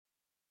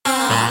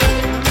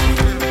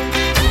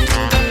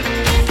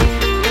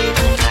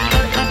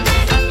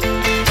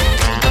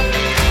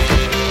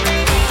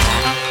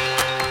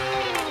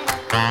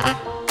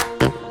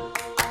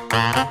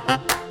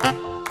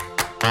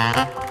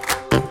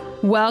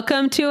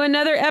welcome to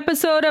another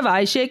episode of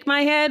I Shake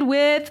My Head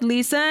with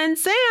Lisa and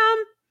Sam.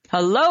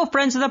 Hello,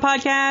 friends of the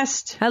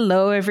podcast.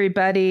 Hello,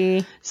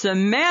 everybody.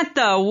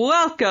 Samantha,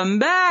 welcome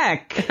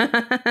back.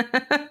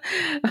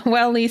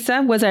 Well,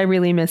 Lisa, was I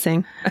really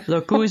missing?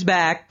 Look who's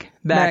back.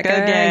 Back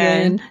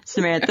again.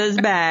 Samantha's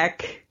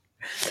back.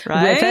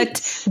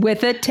 Right?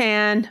 With a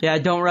tan. Yeah,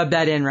 don't rub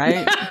that in,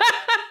 right?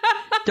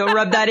 Don't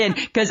rub that in,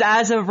 because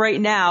as of right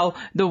now,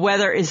 the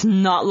weather is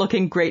not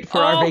looking great for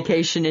our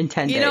vacation in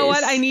 10 days. You know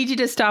what? I need you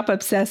to stop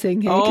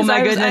obsessing. Hey? Oh,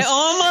 my goodness. I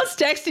almost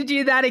texted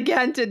you that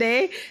again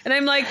today, and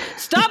I'm like,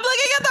 stop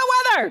looking at the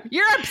weather.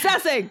 You're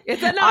obsessing.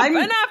 It's enough,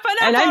 enough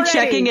And I'm already.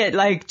 checking it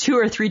like 2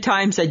 or 3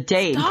 times a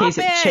day in case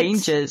it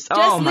changes.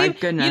 My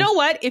goodness. You know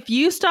what? If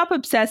you stop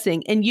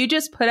obsessing and you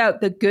just put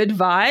out the good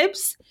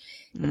vibes,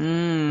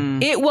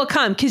 it will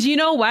come. Because you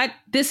know what?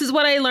 This is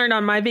what I learned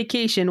on my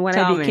vacation. When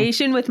I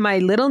vacation with my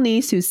little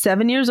niece who's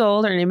 7 years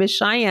old. Her name is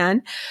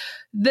Cheyenne.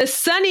 The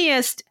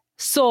sunniest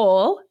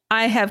soul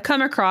I have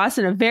come across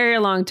in a very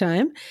long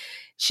time.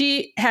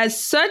 She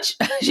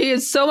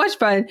is so much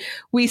fun.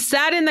 We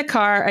sat in the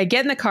car. I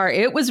get in the car.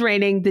 It was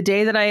raining the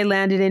day that I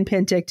landed in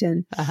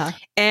Penticton.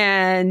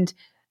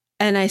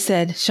 And I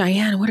said,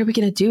 Cheyenne, what are we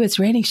going to do? It's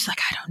raining. She's like,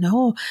 I don't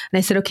know. And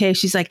I said, okay.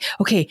 She's like,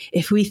 okay,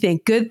 if we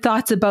think good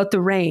thoughts about the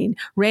rain,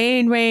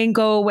 rain,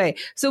 go away.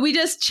 So we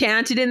just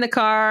chanted in the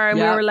car and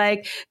we were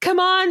like,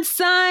 come on,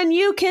 son,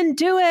 you can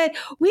do it.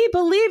 We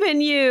believe in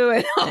you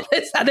and all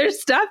this other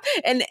stuff.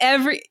 And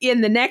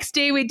the next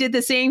day we did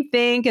the same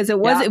thing because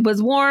it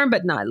was warm,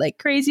 but not like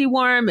crazy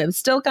warm. It was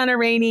still kind of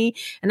rainy.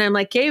 And I'm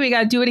like, okay, we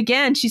got to do it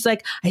again. She's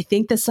like, I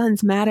think the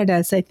sun's mad at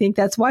us. I think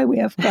that's why we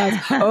have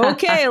class.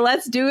 Okay,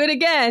 let's do it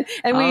again.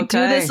 And we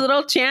do this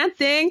little chant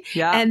thing.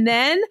 Yeah. And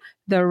then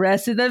the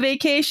rest of the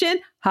vacation,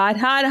 hot,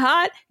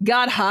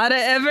 got hotter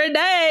every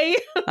day.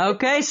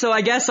 Okay, so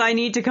I guess I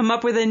need to come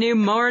up with a new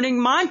morning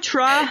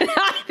mantra.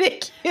 I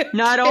think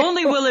Not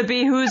only will it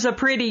be who's a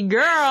pretty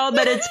girl,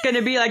 but it's going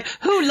to be like,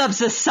 who loves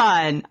the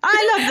sun?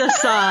 I love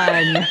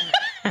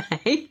the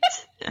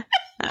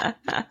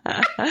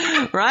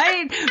sun.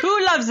 Right?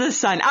 Who loves the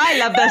sun? I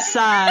love the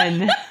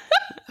sun.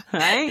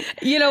 Right?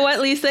 You know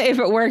what, Lisa? If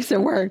it works, it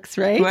works,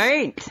 right?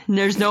 Right.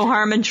 There's no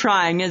harm in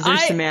trying, is there,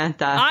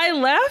 Samantha? I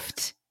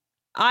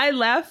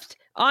left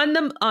on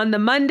the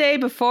Monday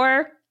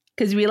before,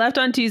 because we left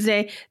on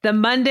Tuesday. The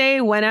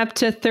Monday went up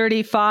to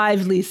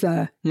 35,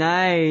 Lisa.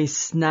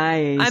 Nice.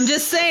 I'm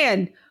just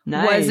saying.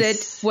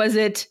 Nice. Was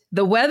it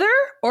the weather,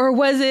 or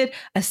was it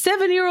a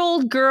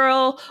 7-year-old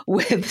girl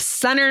with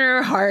sun in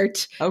her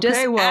heart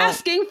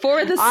asking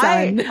for the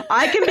sun?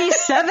 I can be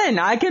 7.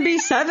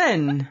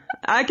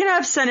 I can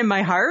have sun in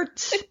my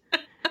heart.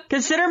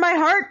 Consider my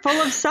heart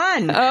full of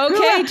sun.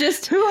 Okay,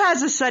 who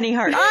has a sunny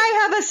heart?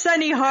 I have a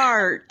sunny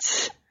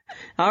heart.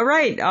 All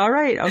right.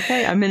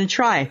 Okay, I'm going to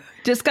try.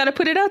 Just got to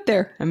put it out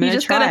there. I'm going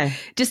to try.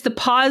 Just the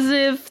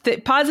positive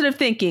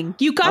thinking.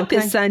 You got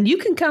this, son. You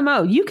can come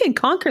out. You can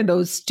conquer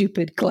those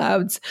stupid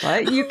clouds.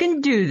 Right? You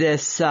can do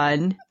this,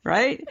 son.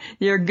 Right?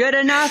 You're good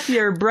enough.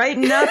 You're bright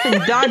enough,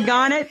 and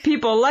doggone it,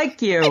 people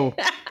like you.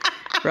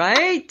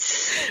 Right?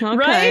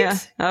 Okay.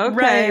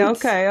 Right?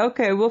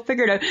 Okay. We'll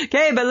figure it out.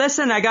 Okay, but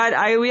listen,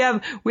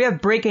 we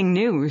have breaking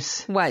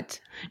news. What?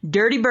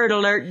 Dirty bird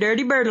alert.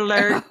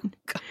 Oh,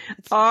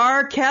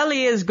 R.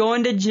 Kelly is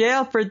going to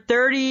jail for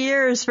 30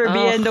 years for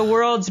being the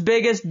world's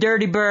biggest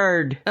dirty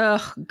bird.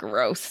 Ugh,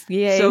 gross.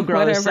 Yay. So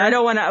gross.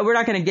 Whatever. We're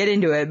not going to get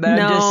into it, but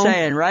I'm just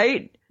saying,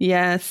 right?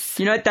 Yes.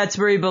 You know what? That's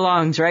where he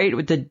belongs, right?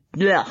 With the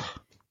ugh.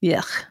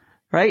 Yuck.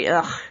 Right?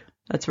 Ugh.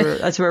 That's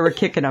where we're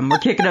kicking him. We're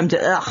kicking him to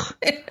ugh.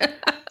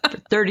 For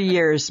 30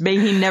 years. May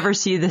he never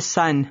see the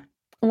sun.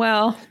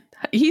 Well,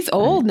 he's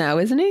old now,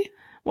 isn't he?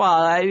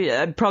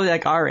 Well, probably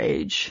like our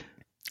age.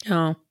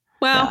 Oh.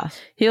 Well,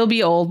 he'll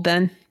be old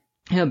then.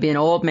 He'll be an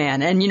old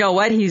man. And you know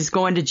what? He's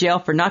going to jail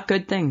for not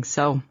good things.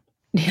 So.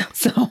 Yeah,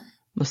 so.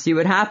 We'll see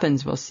what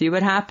happens. Right?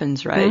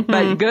 Mm-hmm.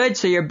 But good.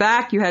 So you're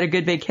back. You had a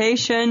good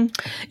vacation.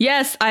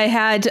 Yes, I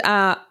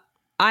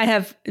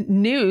have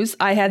news.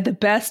 I had the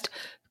best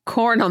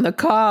corn on the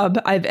cob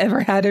I've ever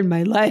had in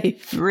my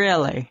life.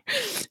 Really?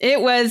 It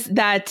was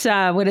that,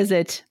 what is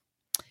it?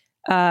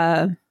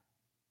 The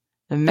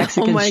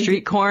Mexican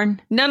street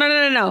corn?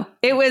 No.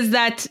 It was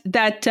that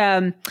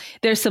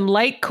there's some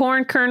light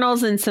corn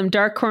kernels and some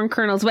dark corn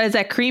kernels. What is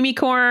that? Creamy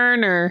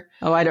corn or?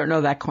 Oh, I don't know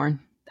that corn.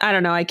 I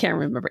don't know. I can't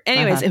remember.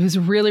 Anyways, It was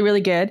really,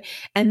 really good.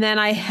 And then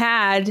I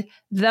had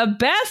the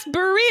best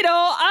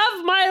burrito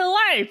of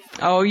my life.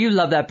 Oh, you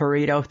love that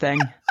burrito thing.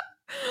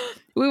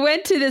 We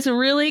went to this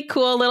really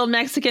cool little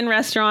Mexican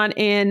restaurant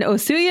in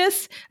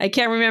Osuyas. I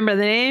can't remember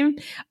the name,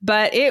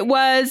 but it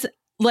was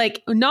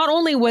like, not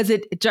only was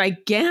it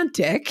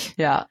gigantic,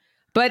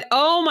 but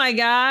oh my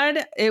God,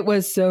 it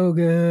was so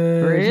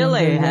good.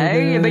 Really?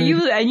 Hey, but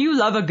you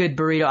love a good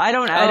burrito. I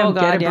don't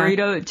get a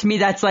burrito. To me,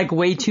 that's like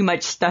way too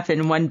much stuff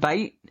in one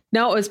bite.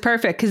 No, it was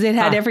perfect because it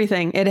had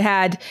everything. It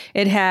had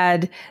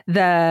the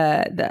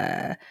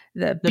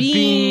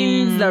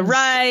beans, the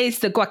rice,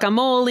 the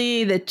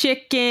guacamole, the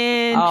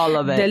chicken, all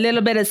of it, the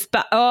little bit of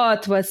oh,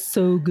 it was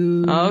so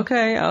good.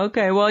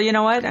 Okay. Well, you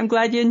know what? I'm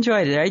glad you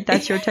enjoyed it. Right?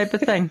 That's your type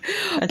of thing.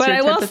 That's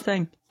your type of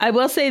thing. I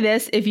will say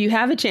this: if you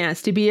have a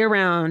chance to be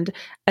around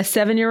a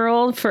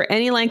 7-year-old for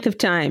any length of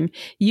time,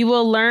 you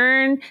will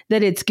learn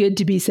that it's good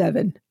to be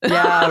 7.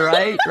 Yeah,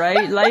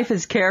 right. Life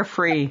is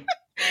carefree.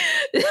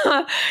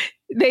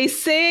 They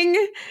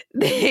sing,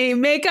 they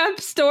make up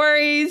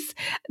stories,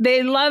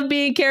 they love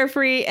being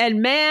carefree,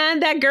 and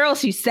man, that girl,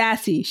 she's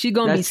sassy. She's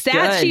going to be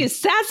sassy. She is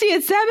sassy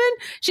at 7.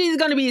 She's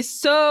going to be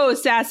so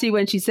sassy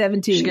when she's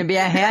 17. She's going to be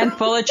a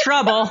handful of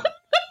trouble.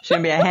 She's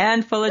going to be a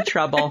handful of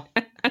trouble.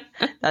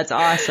 That's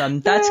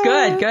awesome. That's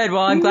good.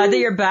 Well, I'm glad that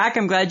you're back.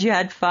 I'm glad you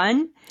had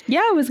fun.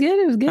 Yeah, it was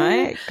good.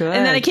 Right, good.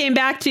 And then I came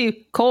back to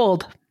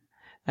cold.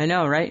 I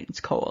know, right?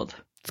 It's cold.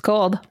 It's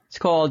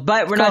cold,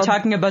 but we're not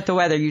talking about the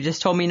weather. You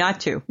just told me not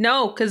to.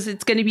 No, because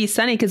it's going to be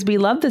sunny because we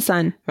love the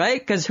sun.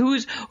 Right? Because who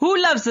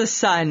loves the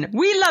sun?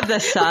 We love the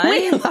sun.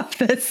 We love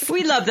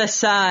the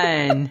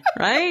sun,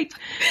 right?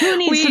 Who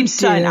needs some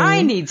sun?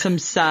 I need some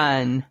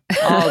sun.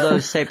 All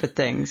those type of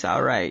things.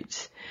 All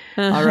right.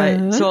 All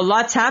right. So a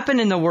lot's happened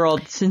in the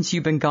world since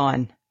you've been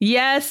gone.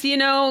 Yes,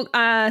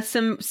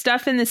 some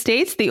stuff in the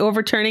States, the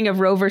overturning of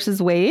Roe versus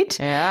Wade.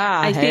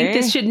 Yeah, I think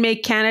this should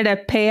make Canada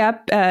pay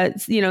up,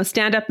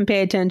 stand up and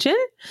pay attention.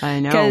 I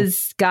know.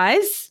 Because,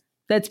 guys,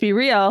 let's be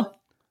real,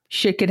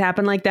 shit could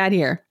happen like that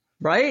here.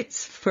 Right.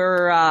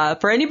 For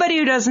anybody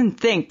who doesn't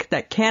think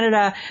that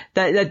Canada,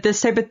 that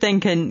this type of thing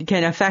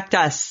can affect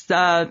us,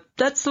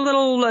 it's a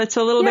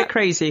little bit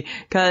crazy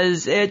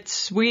because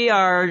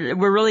we're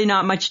really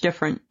not much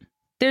different.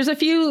 There's a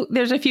few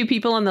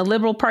people in the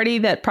Liberal Party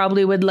that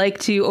probably would like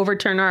to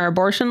overturn our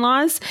abortion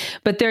laws,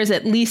 but there's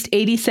at least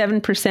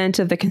 87%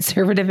 of the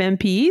Conservative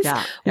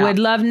MPs would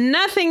love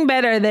nothing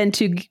better than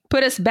to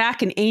put us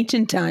back in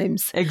ancient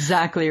times.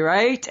 Exactly,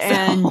 right? So,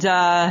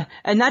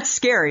 and that's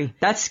scary.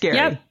 That's scary.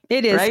 Yep,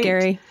 it is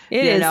scary.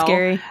 It is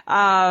scary.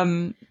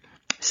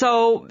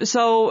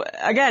 So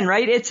again,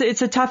 right? It's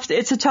a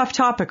tough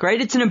topic,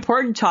 right? It's an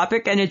important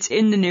topic and it's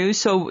in the news.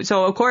 So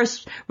of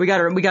course we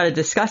gotta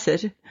discuss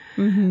it.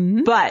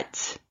 Mm-hmm.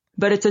 But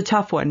it's a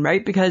tough one,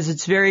 right? Because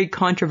it's very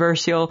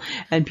controversial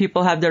and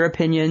people have their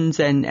opinions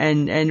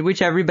and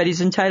which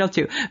everybody's entitled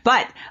to.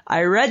 But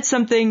I read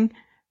something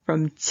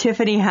from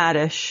Tiffany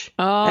Haddish.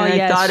 Oh, and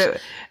yes.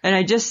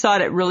 I just thought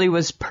it really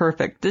was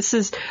perfect. This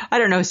is, I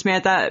don't know,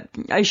 Samantha,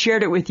 I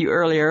shared it with you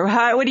earlier.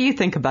 What do you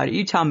think about it?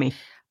 You tell me.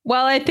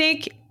 Well, I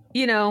think,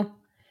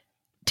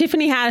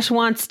 Tiffany Haddish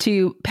wants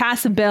to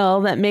pass a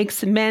bill that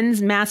makes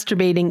men's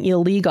masturbating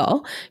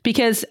illegal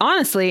because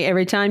honestly,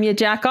 every time you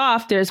jack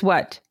off, there's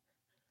what?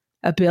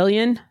 A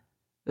billion?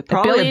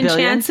 Probably a billion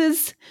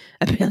chances?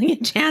 A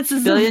billion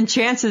chances? Billion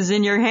chances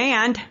in your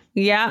hand.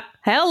 Yeah.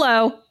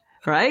 Hello.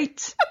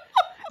 Right?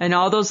 And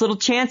all those little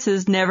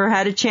chances never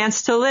had a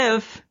chance to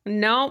live.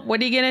 No. What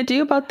are you going to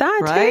do about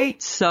that? Right? Hey?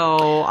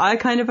 So I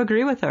kind of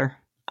agree with her.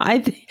 I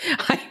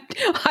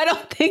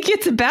don't think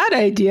it's a bad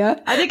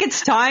idea. I think it's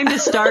time to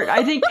start.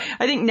 I think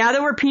now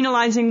that we're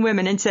penalizing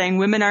women and saying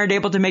women aren't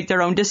able to make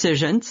their own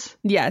decisions.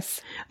 Yes.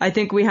 I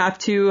think we have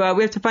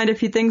to find a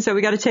few things that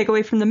we got to take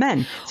away from the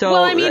men. So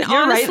well, I mean,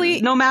 honestly,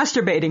 right, no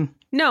masturbating.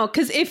 No,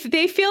 because if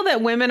they feel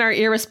that women are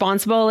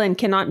irresponsible and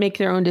cannot make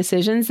their own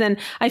decisions, then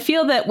I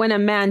feel that when a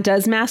man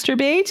does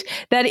masturbate,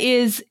 that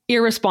is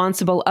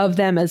irresponsible of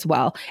them as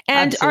well.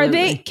 And Absolutely. Are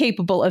they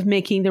capable of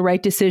making the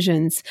right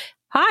decisions?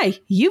 Hi,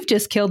 you've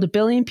just killed 1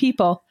 billion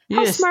people.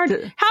 How smart,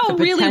 how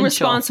really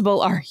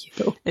responsible are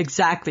you?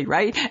 Exactly,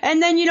 right?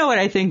 And then you know what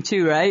I think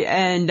too, right?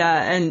 And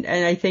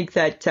I think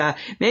that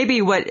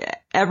maybe what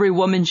every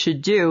woman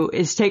should do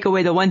is take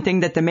away the one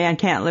thing that the man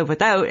can't live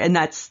without, and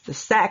that's the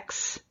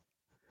sex.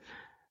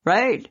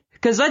 Right?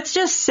 Because let's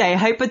just say,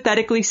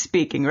 hypothetically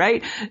speaking,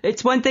 right?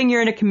 It's one thing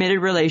you're in a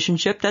committed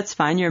relationship, that's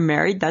fine. You're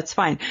married, that's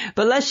fine.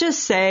 But let's just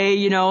say,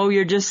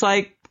 you're just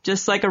like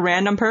a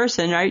random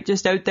person, right?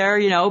 Just out there,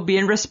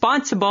 being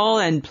responsible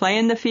and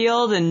playing the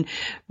field and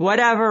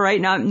whatever, right?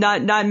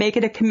 Not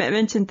making a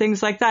commitment and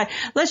things like that.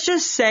 Let's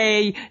just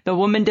say the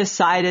woman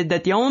decided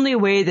that the only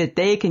way that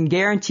they can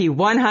guarantee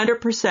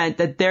 100%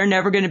 that they're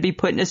never going to be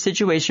put in a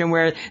situation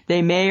where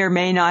they may or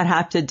may not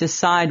have to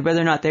decide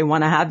whether or not they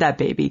want to have that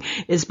baby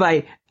is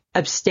by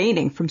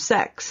abstaining from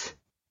sex.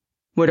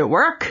 Would it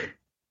work?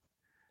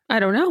 I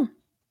don't know.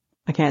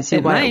 I can't see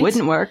why it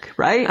wouldn't work,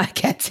 right? I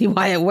can't see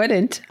why it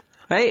wouldn't.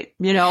 Right.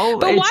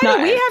 But why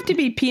do we have to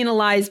be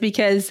penalized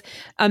because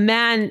a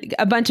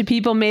bunch of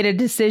people made a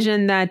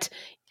decision that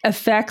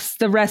affects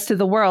the rest of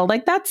the world?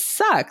 Like, that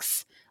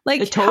sucks.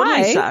 Like, it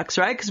totally sucks,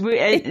 right? Because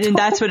and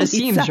that's what it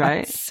seems, sucks.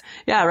 Right?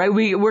 Yeah, right.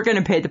 We're going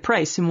to pay the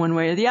price in one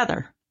way or the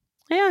other.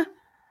 Yeah.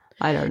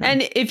 I don't know.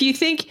 And if you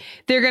think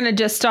they're going to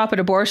just stop at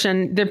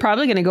abortion, they're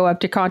probably going to go up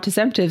to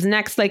contraceptives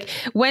next. Like,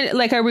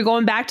 are we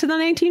going back to the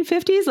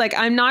 1950s? Like,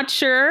 I'm not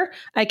sure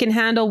I can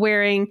handle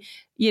wearing,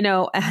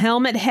 a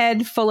helmet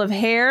head full of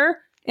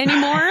hair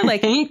anymore.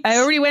 Like I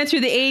already went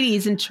through the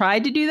 80s and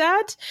tried to do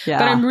that,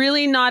 but I'm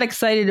really not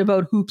excited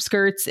about hoop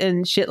skirts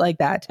and shit like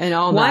that. And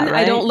all that,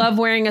 right? I don't love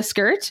wearing a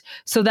skirt,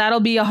 so that'll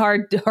be a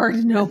hard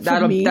no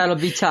for me. That'll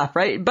be tough,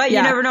 right? But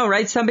you never know,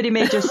 right? Somebody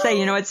may just say,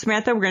 you know what,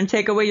 Samantha, we're going to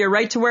take away your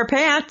right to wear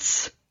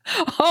pants.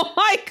 Oh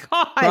my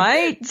God.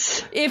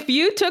 Right? If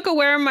you took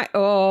away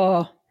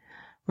we're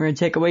going to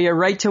take away your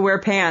right to wear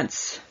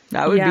pants.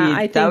 That would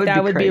I think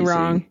that would be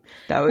wrong.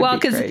 That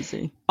would be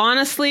crazy.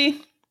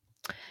 Honestly,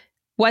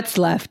 what's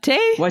left,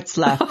 eh? What's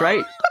left,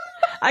 right?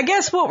 I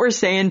guess what we're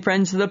saying,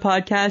 friends of the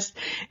podcast,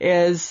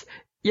 is,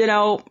 you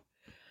know,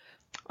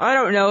 I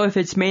don't know if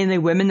it's mainly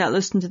women that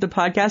listen to the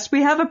podcast.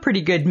 We have a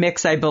pretty good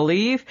mix, I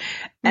believe.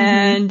 Mm-hmm.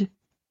 And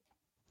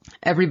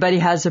everybody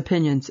has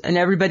opinions and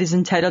everybody's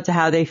entitled to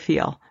how they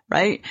feel,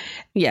 right?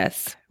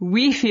 Yes.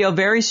 We feel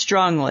very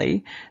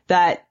strongly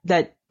that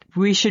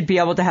we should be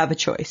able to have a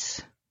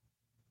choice.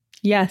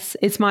 Yes,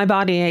 it's my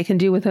body. I can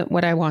do with it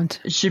what I want.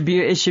 It should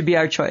be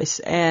our choice.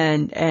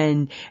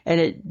 And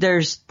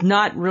there's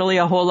not really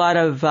a whole lot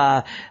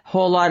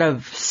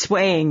of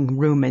swaying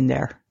room in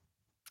there.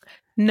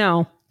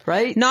 No.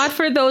 Right? Not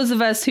for those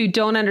of us who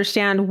don't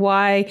understand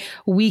why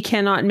we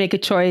cannot make a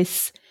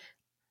choice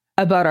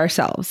about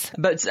ourselves.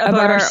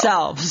 About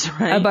ourselves,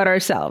 right? About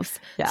ourselves.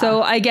 Yeah.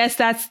 So I guess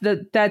that's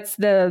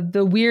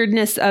the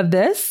weirdness of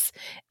this.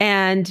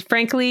 And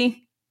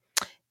frankly,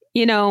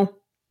 you know,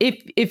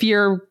 if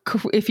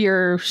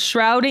you're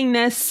shrouding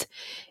this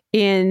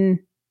in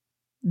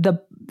the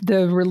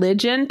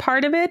religion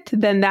part of it,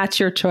 then that's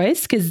your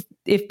choice. Because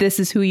if this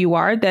is who you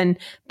are, then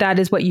that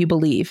is what you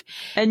believe,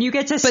 and you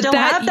get to still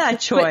have that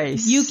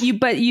choice.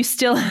 But you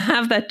still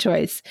have that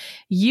choice.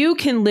 You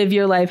can live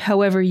your life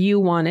however you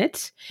want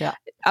it. Yeah,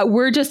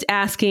 we're just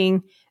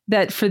asking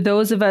that for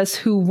those of us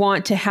who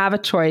want to have a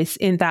choice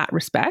in that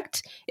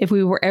respect, if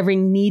we were ever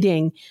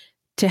needing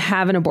to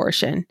have an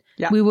abortion,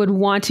 we would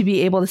want to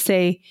be able to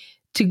say,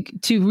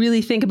 to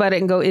really think about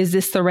it and go, is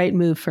this the right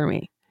move for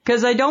me?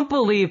 Because I don't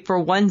believe for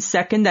one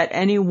second that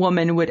any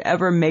woman would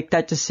ever make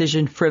that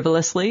decision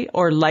frivolously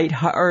or with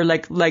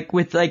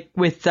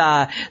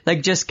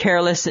just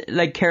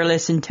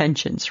careless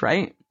intentions,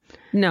 right?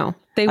 No,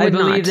 they would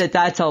not. I believe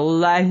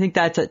I think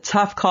that's a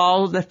tough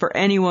call for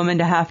any woman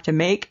to have to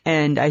make.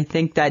 And I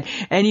think that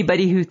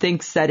anybody who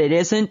thinks that it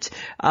isn't,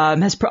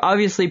 has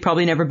obviously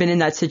probably never been in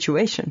that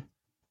situation.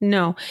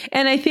 No.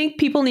 And I think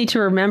people need to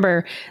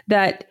remember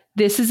that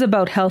this is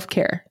about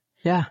healthcare.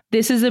 Yeah.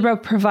 This is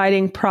about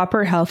providing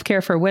proper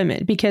healthcare for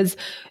women, because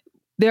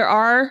there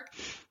are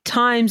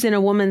times in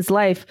a woman's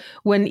life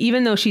when,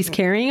 even though she's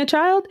carrying a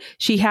child,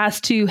 she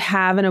has to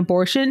have an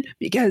abortion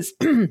because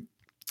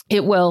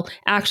it will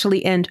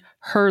actually end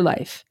her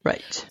life.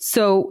 Right.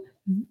 So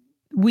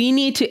we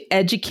need to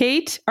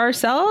educate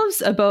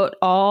ourselves about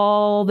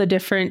all the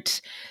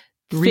different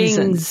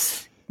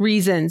reasons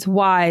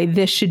why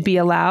this should be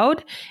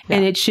allowed,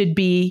 and it should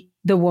be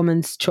the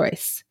woman's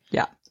choice.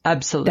 Yeah,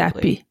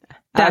 absolutely.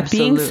 That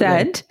being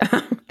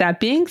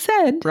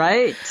said,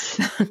 right.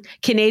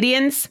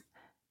 Canadians,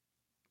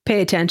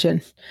 pay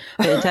attention.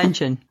 Pay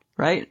attention,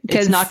 right?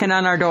 It's knocking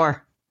on our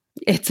door.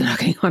 It's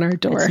knocking on our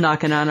door. It's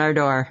knocking on our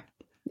door.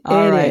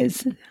 It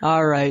is.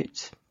 All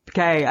right.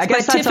 Okay. I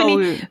guess that's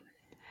all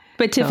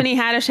But Tiffany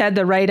Haddish had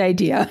the right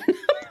idea.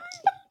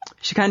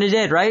 She kind of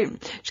did, right?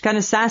 She's kind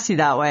of sassy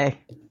that way.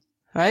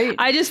 Right.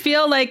 I just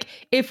feel like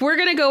if we're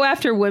going to go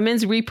after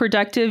women's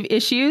reproductive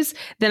issues,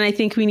 then I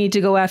think we need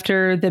to go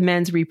after the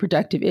men's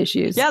reproductive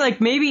issues. Yeah,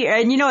 like maybe,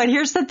 and and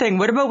here's the thing.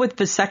 What about with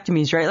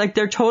vasectomies, right? Like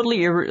they're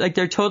totally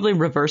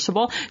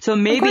reversible. So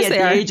maybe at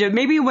the age of,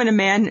 maybe when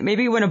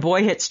a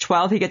boy hits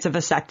 12, he gets a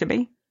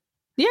vasectomy.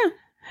 Yeah.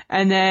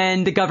 And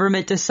then the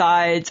government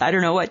decides, I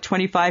don't know what,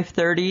 25,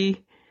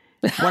 30,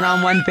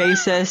 one-on-one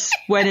basis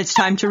when it's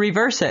time to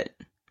reverse it.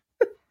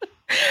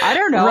 I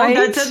don't know. Right?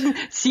 That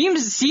doesn't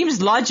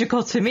seems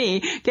logical to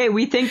me. Okay,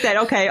 we think that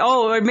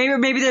or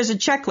maybe there's a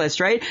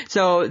checklist, right?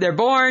 So they're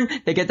born,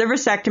 they get their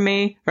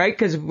vasectomy, right?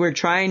 Because we're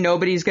trying.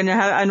 Nobody's going to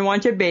have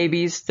unwanted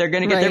babies. They're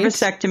going to get their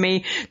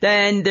vasectomy.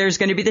 Then there's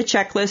going to be the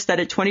checklist that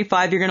at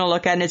 25 you're going to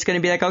look at, and it's going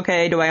to be like,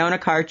 okay, do I own a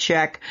car?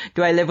 Check.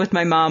 Do I live with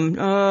my mom?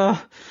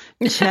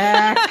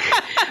 Check.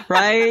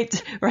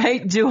 Right?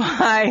 Do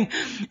I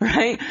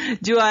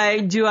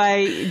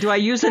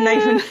use a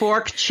knife and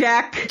fork?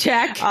 Check. Do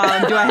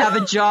I have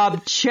a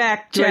job?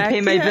 Check. Do I pay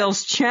my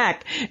bills?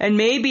 Check. And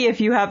maybe if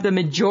you have the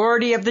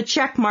majority of the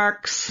check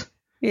marks,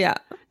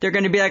 they're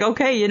going to be like,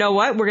 okay, you know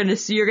what?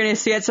 You're going to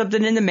see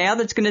something in the mail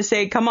that's going to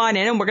say, come on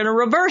in, and we're going to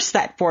reverse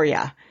that for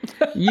you.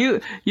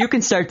 You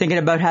can start thinking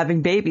about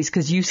having babies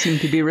because you seem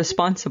to be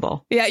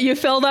responsible. Yeah, you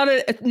filled out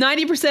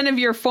 90% of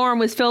your form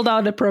was filled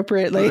out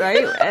appropriately.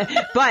 Right?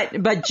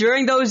 But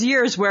during those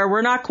years where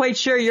we're not quite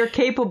sure you're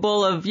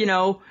capable of,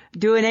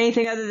 doing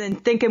anything other than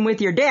thinking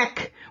with your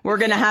dick, we're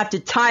going to have to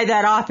tie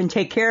that off and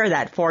take care of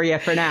that for you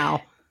for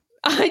now.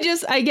 I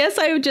guess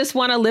I would just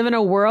want to live in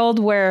a world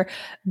where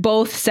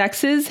both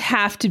sexes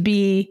have to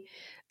be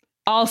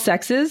all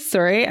sexes.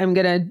 Sorry, I'm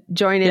going to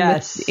join in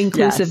with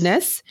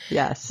inclusiveness.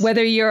 Yes.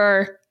 Whether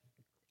you're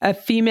a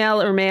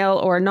female or male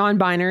or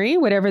non-binary,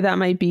 whatever that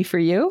might be for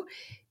you.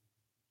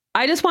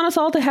 I just want us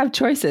all to have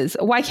choices.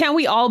 Why can't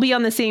we all be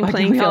on the same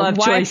playing field? All have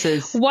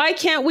choices? Why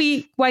can't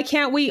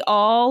we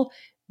all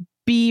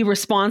be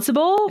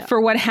responsible for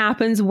what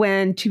happens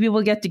when two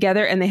people get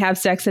together and they have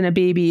sex and a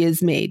baby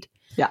is made?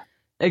 Yeah,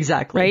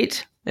 exactly.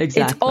 Right?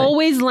 Exactly. It's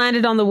always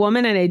landed on the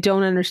woman, and I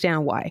don't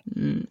understand why.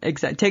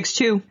 Exactly. Takes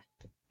two.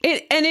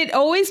 It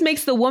always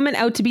makes the woman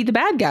out to be the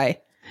bad guy.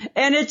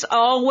 And it's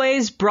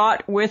always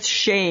brought with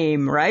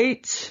shame,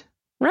 right?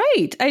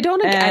 Right. I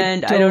don't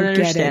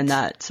understand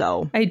that.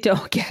 So I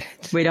don't get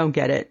it. We don't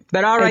get it.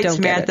 But all right,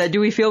 Samantha, do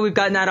we feel we've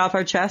gotten that off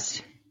our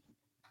chest?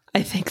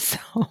 I think so.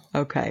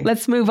 Okay.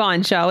 Let's move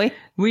on, shall we?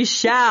 We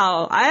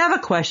shall. I have a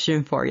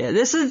question for you.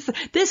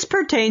 This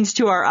pertains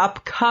to our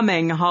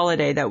upcoming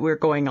holiday that we're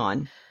going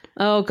on.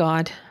 Oh,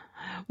 God.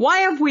 Why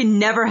have we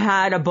never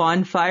had a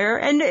bonfire?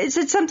 And is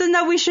it something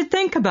that we should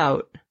think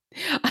about?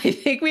 I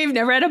think we've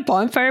never had a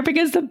bonfire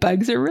because the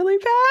bugs are really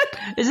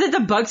bad. Is it the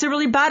bugs are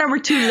really bad, or we're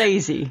too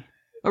lazy?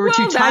 Or we're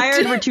too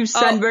tired, we're too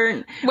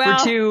sunburnt, we're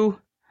too...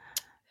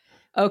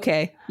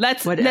 Okay,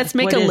 let's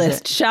make a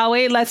list, shall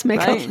we? Let's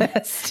make a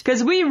list.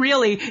 Because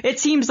it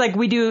seems like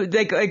we do,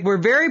 like we're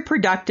very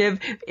productive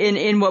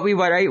in what we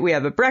want, right? We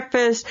have a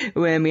breakfast,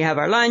 when we have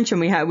our lunch,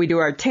 and we do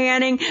our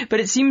tanning,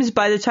 but it seems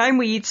by the time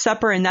we eat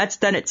supper and that's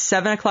done at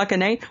 7 o'clock at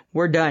night,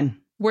 we're done.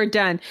 We're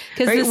done.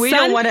 Because we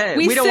don't want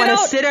to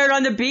sit out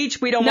on the beach.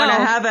 We don't want to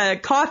have a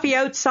coffee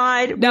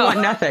outside. We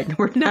want nothing.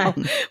 We're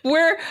done.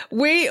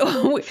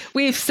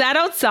 We've sat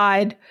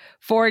outside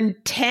for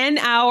 10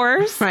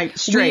 hours. Right,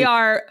 straight. We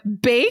are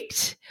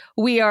baked.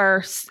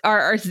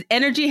 Our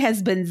energy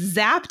has been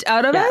zapped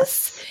out of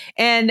us.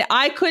 And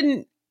I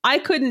couldn't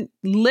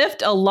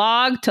lift a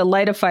log to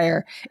light a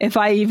fire if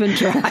I even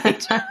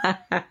tried.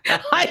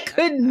 I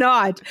could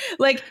not.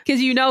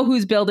 Because you know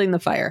who's building the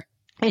fire.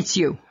 It's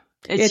you.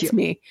 It's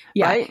me.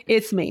 Yeah, right?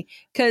 It's me.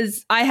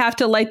 Because I have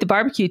to light the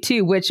barbecue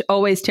too, which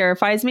always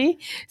terrifies me.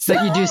 So,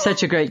 but you do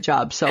such a great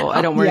job, so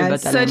I don't worry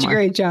about that anymore. Such a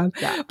great job.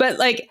 Yeah. But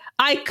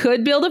I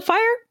could build a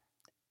fire.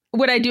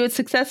 Would I do it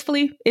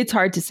successfully? It's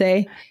hard to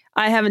say.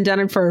 I haven't done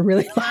it for a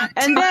really long time.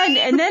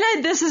 And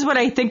then this is what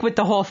I think with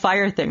the whole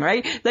fire thing,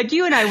 right? Like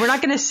you and I, we're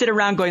not going to sit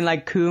around going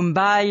like,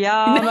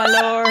 Kumbaya, my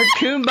Lord,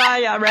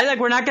 Kumbaya, right? Like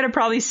we're not going to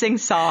probably sing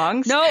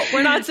songs. No,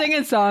 we're not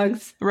singing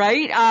songs.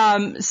 Right?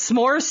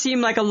 S'mores seem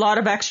like a lot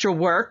of extra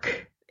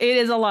work. It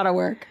is a lot of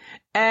work.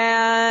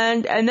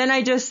 And then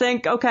I just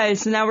think, okay,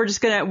 so now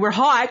we're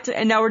hot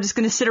and now we're just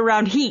going to sit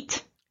around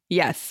heat.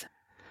 Yes.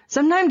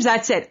 Sometimes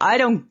that's it. I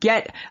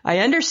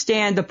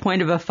understand the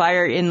point of a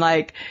fire in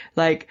like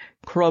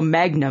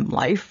Cro-Magnon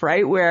life,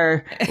 right?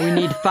 Where we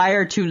need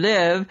fire to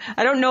live.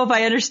 I don't know if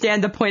I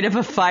understand the point of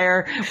a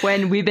fire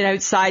when we've been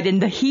outside in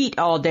the heat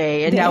all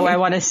day and now I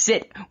want to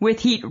sit with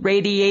heat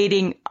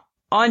radiating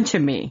onto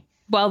me.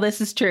 Well, this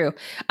is true.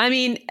 I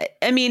mean,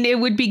 it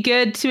would be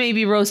good to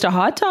maybe roast a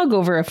hot dog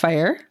over a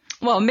fire.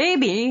 Well,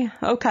 maybe.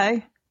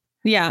 Okay.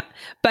 Yeah.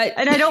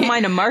 And I don't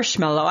mind a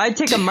marshmallow. I'd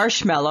take a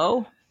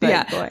marshmallow.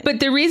 But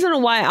the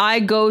reason why I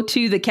go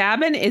to the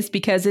cabin is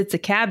because it's a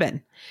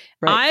cabin.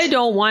 Right. I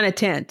don't want a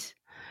tent.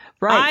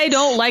 Right. I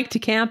don't like to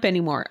camp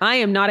anymore. I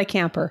am not a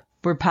camper.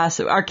 We're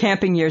passive. Our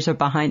camping years are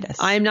behind us.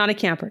 I am not a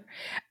camper.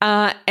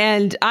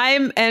 And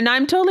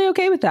I'm totally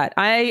okay with that.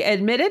 I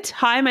admit it.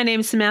 Hi, my name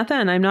is Samantha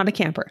and I'm not a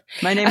camper.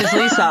 My name is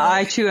Lisa.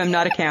 I too am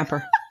not a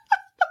camper.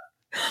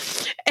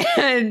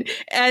 And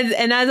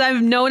as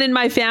I've known in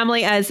my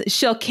family as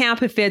she'll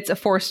camp if it's a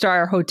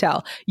 4-star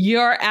hotel.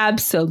 You're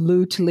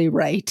absolutely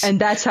right. And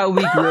that's how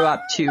we grew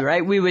up too,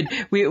 right?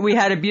 We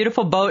had a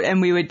beautiful boat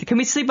and can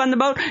we sleep on the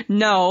boat?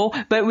 No,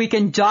 but we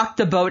can dock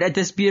the boat at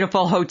this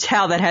beautiful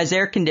hotel that has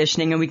air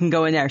conditioning and we can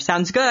go in there.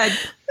 Sounds good.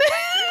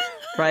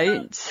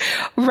 Right?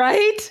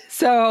 Right?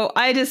 So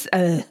I just,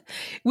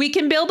 we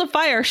can build a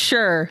fire.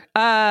 Sure.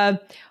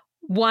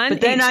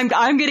 But then I'm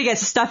going to get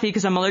stuffy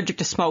because I'm allergic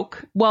to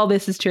smoke. Well,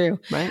 this is true.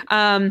 Right.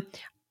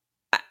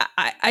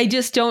 I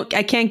just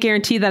I can't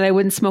guarantee that I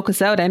wouldn't smoke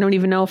us out. I don't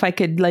even know if I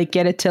could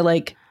get it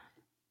to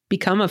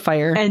become a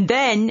fire. And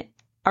then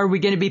are we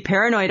going to be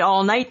paranoid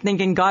all night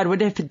thinking, God, what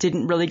if it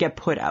didn't really get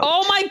put out?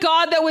 Oh my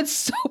God, that would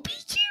so be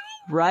you.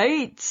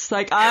 Right?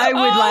 I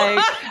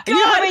would you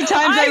know how many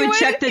times I would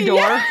check the door?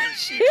 Yeah,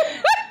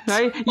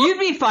 right? You'd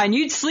be fine.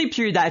 You'd sleep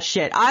through that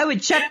shit. I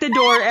would check the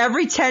door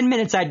every 10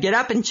 minutes. I'd get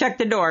up and check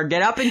the door,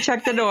 get up and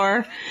check the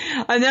door.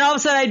 And then all of a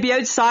sudden I'd be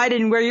outside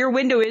and where your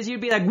window is, you'd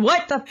be like,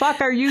 what the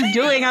fuck are you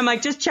doing? I'm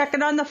like, just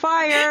checking on the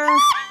fire.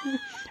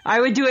 I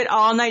would do it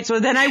all night. So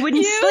then I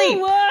wouldn't sleep.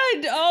 You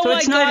would. Oh so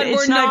my God.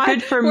 It's not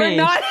good for me. We're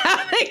not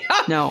having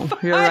a fire.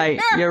 You're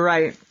right. You're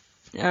right.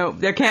 No,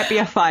 there can't be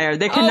a fire.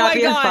 There cannot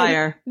be a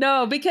fire.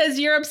 No, because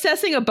you're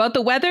obsessing about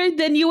the weather,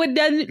 then you would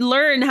then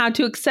learn how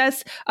to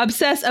obsess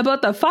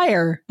about the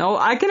fire. No,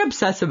 I can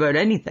obsess about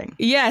anything.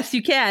 Yes,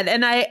 you can.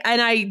 And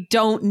I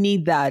don't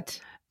need that.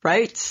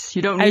 Right?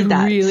 You don't need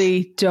that. I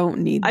really don't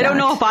need that. I don't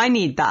know if I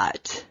need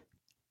that.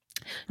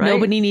 Right?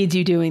 Nobody needs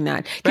you doing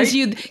that.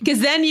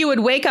 Because then you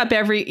would wake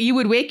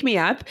me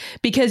up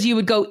because you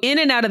would go in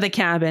and out of the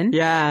cabin.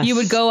 Yes. You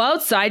would go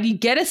outside, you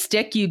get a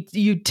stick,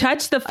 you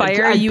touch the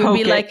fire, I'd you would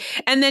be poke like,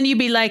 and then you'd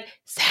be like,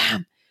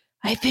 Sam,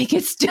 I think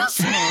it's still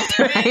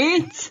smoldering.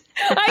 Right?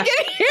 I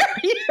can hear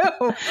you.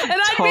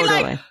 And I'd be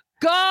like,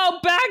 go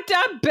back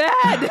to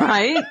bed.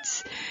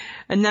 Right?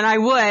 And then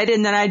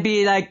I'd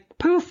be like,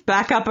 poof,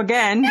 back up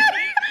again.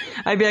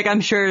 I'd be like, I'm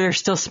sure they're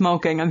still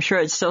smoking. I'm sure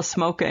it's still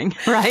smoking.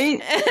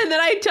 Right? And then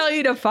I'd tell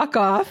you to fuck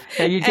off.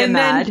 Yeah, you'd get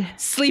mad. Then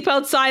sleep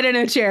outside in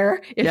a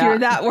chair if you're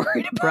that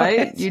worried about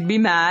it. You'd be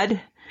mad.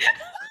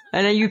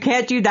 And then you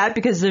can't do that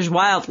because there's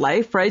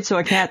wildlife, right? So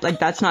I can't, like,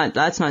 that's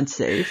not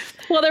safe.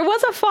 Well, there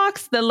was a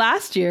fox the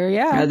last year,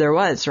 Yeah, there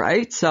was,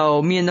 right?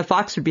 So me and the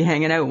fox would be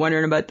hanging out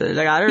wondering about I don't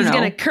know. He's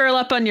going to curl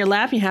up on your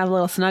lap and you have a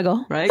little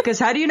snuggle. Right? Because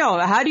how do you know?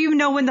 How do you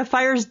know when the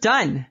fire's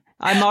done?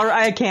 I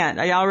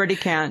already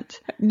can't.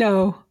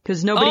 No.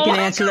 Because nobody can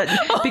answer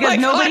that. Because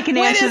nobody can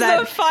answer that.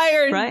 When is the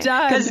fire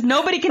done? Because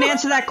nobody can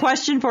answer that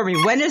question for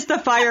me. When is the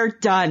fire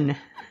done?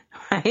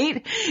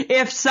 Right?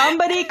 If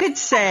somebody could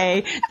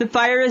say the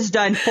fire is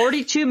done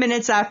 42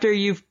 minutes after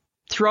you've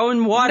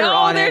thrown water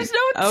on it. No, there's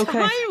no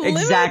time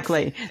limit.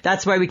 Exactly.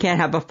 That's why we can't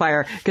have a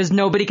fire. Because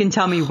nobody can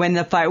tell me when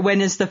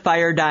is the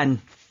fire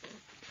done.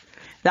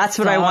 That's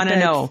what I want to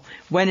know.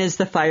 When is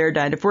the fire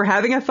done? If we're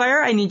having a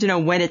fire, I need to know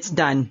when it's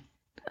done.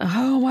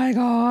 Oh my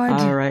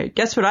God. All right.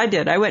 Guess what I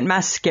did? I went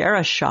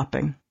mascara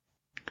shopping.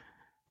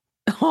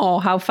 Oh,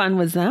 how fun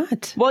was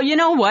that? Well, you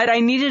know what? I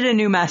needed a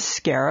new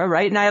mascara,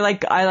 right? And I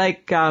like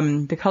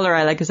the color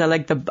I like is I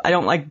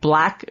don't like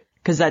black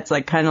because that's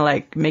like kind of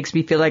like makes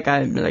me feel like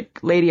I'm like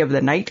lady of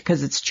the night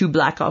because it's too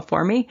black off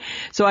for me.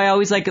 So I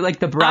always like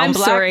the brown I'm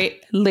black.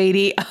 Sorry,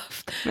 lady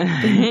of the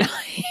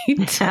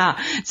night.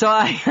 Yeah. So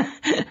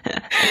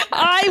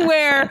I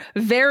wear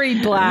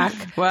very black.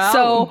 Well,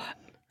 so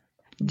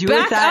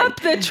back up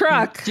the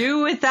truck.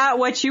 Do with that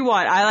what you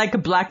want. I like a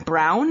black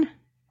brown.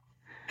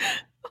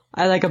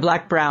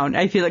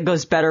 I feel it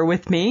goes better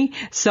with me.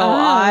 So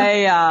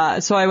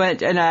I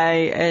went and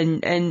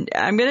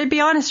I'm going to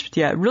be honest with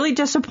you, really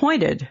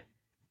disappointed.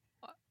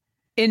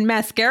 In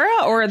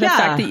mascara or the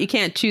fact that you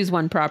can't choose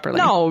one properly?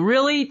 No,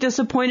 really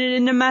disappointed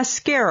in the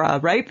mascara,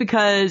 right?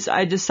 Because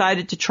I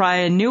decided to try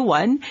a new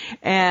one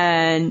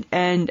and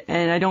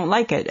I don't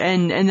like it.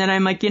 And then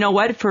I'm like, you know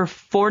what? For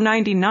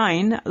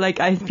 $4.99, like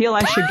I feel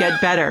I should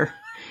get better.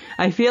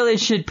 I feel it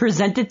should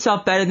present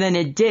itself better than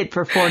it did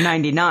for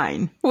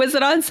 $4.99. Was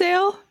it on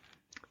sale?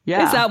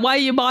 Yeah. Is that why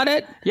you bought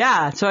it?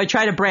 Yeah. So I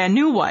tried a brand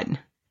new one.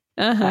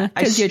 I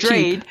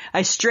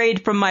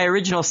strayed from my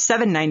original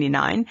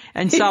 $7.99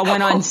 and saw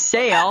one on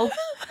sale.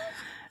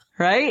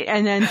 Right?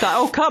 And then thought,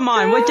 oh, come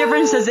on. What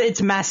difference does it?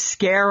 It's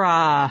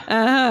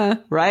mascara.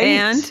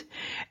 Right?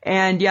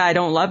 And yeah, I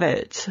don't love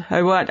it.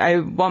 I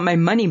want my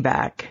money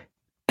back.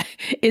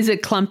 Is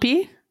it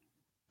clumpy?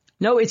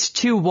 No, it's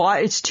too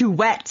wet. It's too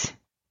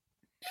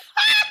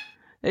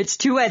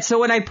wet. So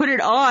when I put it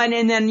on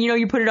and then,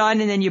 you put it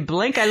on and then you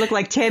blink, I look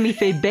like Tammy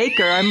Faye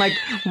Baker. I'm like,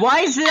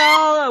 why is it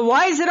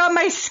on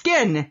my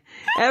skin?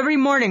 Every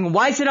morning,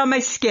 why is it on my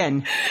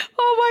skin?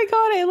 Oh my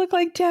God, I look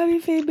like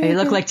Tammy Faye Baker. I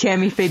look like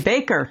Tammy Faye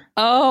Baker.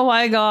 Oh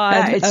my God.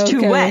 Yeah, it's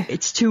too wet.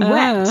 It's too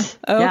wet.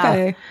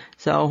 Okay. Yeah.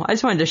 So I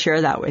just wanted to share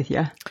that with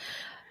you.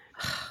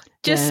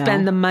 Just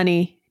spend the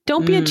money.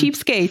 Don't be a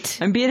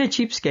cheapskate. I'm being a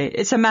cheapskate.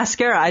 It's a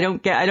mascara. I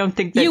don't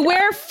think that you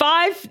wear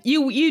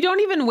you don't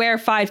even wear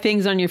 5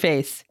 things on your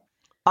face.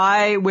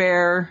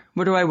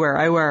 What do I wear?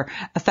 I wear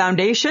a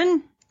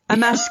foundation, a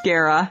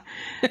mascara.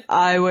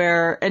 I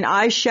wear an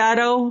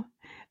eyeshadow,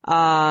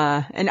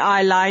 an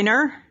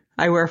eyeliner.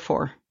 I wear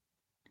 4.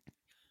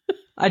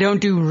 I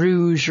don't do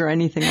rouge or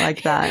anything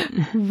like that.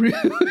 Rouge.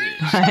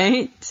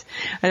 Right?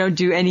 I don't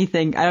do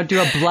anything. I don't do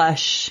a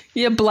blush.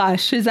 You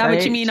blush. Is that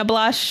what you mean, a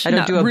blush? I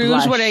don't do a rouge,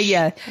 blush. What are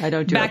you? I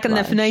don't do Back a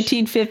blush. in the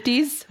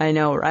 1950s? I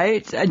know,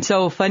 right? And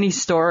so, funny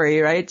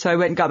story, right? So I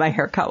went and got my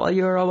hair cut while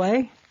you were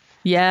away.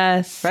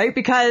 Yes. Right?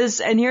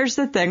 Because, and here's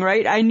the thing,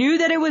 right? I knew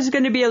that it was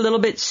going to be a little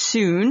bit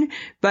soon,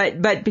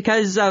 but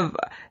because of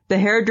the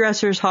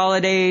hairdresser's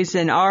holidays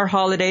and our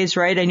holidays,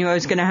 right? I knew I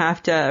was going to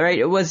have to, right?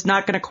 It was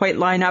not going to quite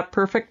line up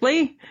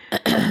perfectly.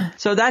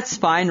 So that's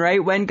fine,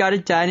 right? Went, got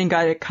it done and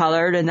got it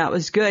colored and that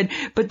was good.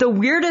 But the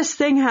weirdest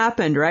thing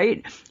happened,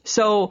 right?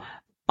 So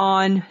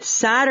on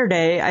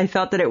Saturday, I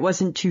felt that it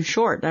wasn't too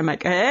short. I'm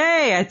like,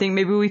 hey, I think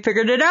maybe we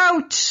figured it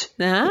out.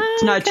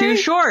 It's not too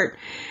short.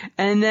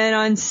 And then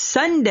on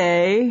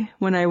Sunday,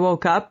 when I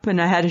woke up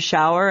and I had a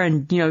shower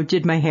and,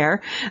 did my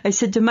hair, I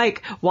said to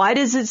Mike, why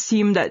does it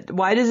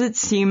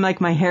seem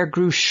like my hair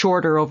grew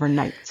shorter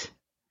overnight?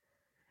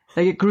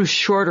 Like it grew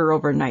shorter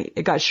overnight.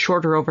 It got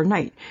shorter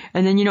overnight.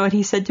 And then you know what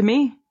he said to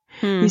me?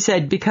 He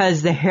said,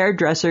 because the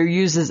hairdresser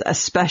uses a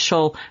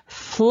special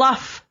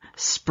fluff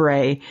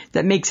spray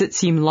that makes it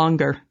seem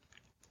longer.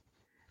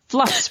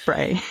 Fluff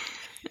spray.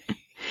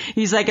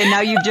 He's like, and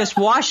now you've just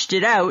washed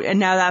it out and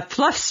now that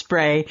fluff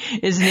spray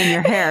isn't in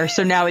your hair.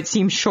 So now it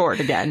seems short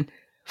again.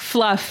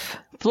 Fluff.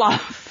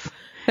 Fluff.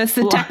 That's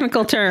the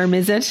technical term,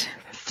 is it?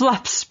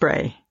 Fluff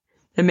spray.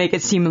 and make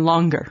it seem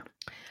longer.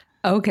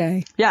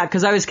 Okay. Yeah,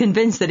 because I was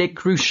convinced that it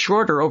grew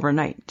shorter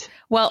overnight.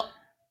 Well,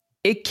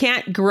 it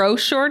can't grow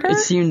shorter? It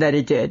seemed that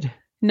it did.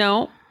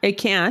 No, it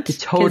can't. It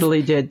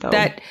totally did, though.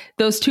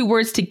 Those two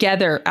words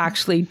together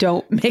actually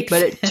don't make sense.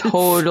 But it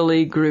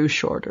totally grew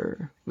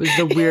shorter. It was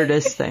the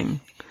weirdest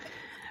thing.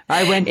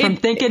 I went from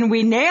thinking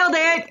we nailed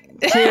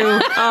it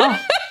to,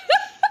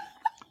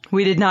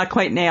 we did not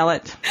quite nail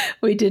it.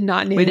 We did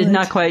not nail it. We did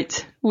not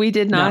quite. We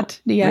did not.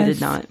 No, yes. We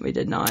did not. We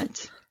did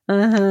not.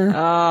 Uh-huh.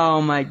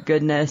 Oh, my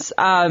goodness.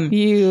 I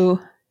feel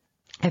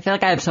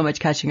like I have so much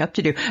catching up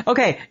to do.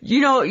 Okay.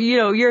 You're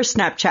a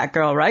Snapchat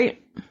girl, right?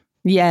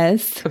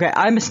 Yes. Okay.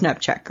 I'm a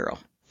Snapchat girl.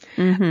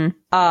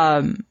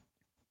 Mm-hmm.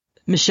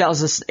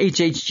 Michelle's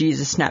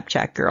HHG's a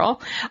Snapchat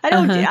girl. I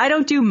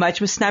don't do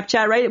much with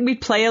Snapchat, right? We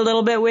play a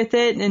little bit with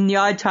it and the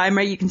odd time,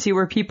 right? You can see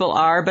where people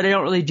are, but I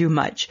don't really do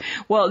much.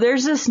 Well,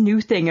 there's this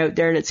new thing out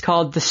there and it's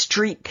called The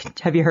Streak.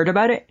 Have you heard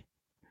about it?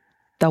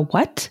 The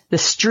what? The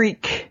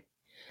Streak.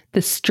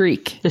 The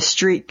Streak. The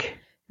Streak.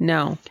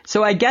 No.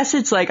 So I guess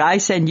it's like I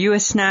send you a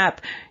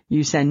snap,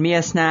 you send me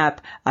a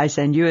snap, I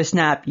send you a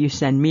snap, you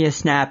send me a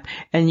snap,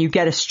 and you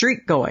get a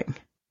streak going.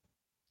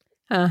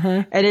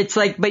 Uh-huh. And it's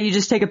like, but you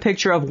just take a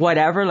picture of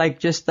whatever, like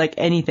just like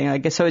anything.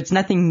 Like, so it's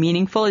nothing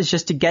meaningful. It's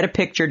just to get a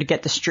picture to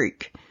get the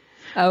streak.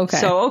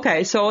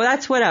 Okay. So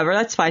that's whatever.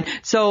 That's fine.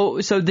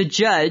 So the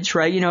judge,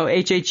 right?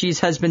 HHG's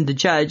husband, the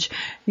judge.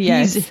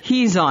 Yes.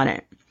 He's on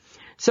it.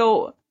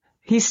 So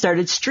he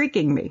started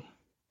streaking me.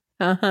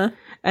 Uh-huh.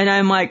 And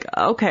I'm like,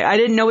 okay, I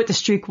didn't know what the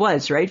streak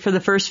was, right? For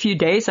the first few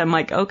days, I'm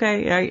like,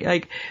 okay,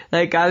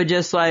 like I would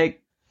just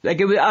like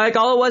it was like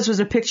all it was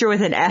a picture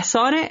with an S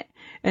on it.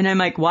 And I'm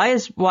like, why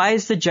is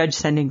the judge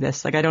sending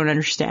this? Like, I don't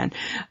understand.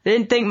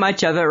 Didn't think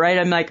much of it, right?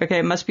 I'm like, okay,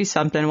 it must be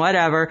something,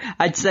 whatever.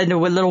 I'd send a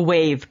little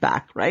wave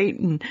back, right?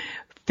 And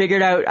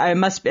figured out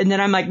and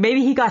then I'm like,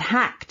 maybe he got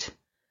hacked,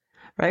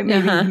 right?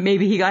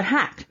 Maybe he got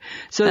hacked.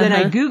 So then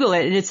I Google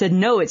it and it said,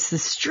 no, it's the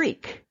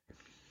streak.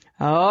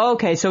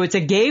 Okay, so it's a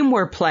game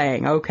we're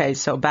playing. Okay,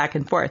 so back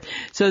and forth.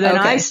 So then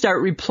I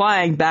start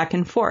replying back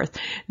and forth.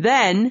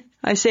 Then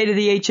I say to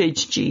the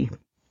HHG,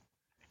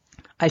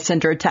 I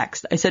sent her a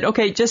text. I said,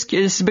 okay, this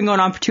has been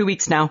going on for 2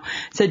 weeks now.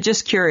 I said,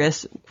 just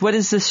curious, what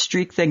is this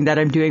streak thing that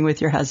I'm doing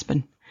with your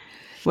husband?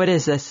 What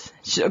is this?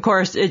 Of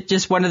course, it's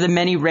just one of the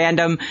many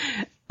random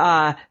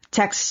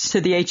texts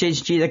to the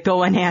HHG that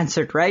go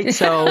unanswered, right?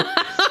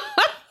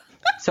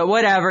 So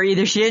whatever,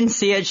 either she didn't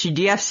see it, she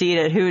DFC'd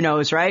it, who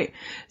knows, right?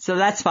 So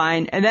that's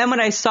fine. And then when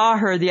I saw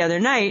her the other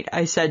night,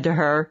 I said to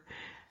her,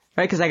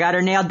 right, because I got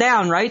her nailed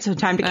down, right? So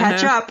time to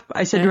catch up.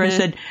 I said to her,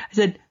 I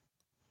said,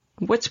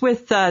 what's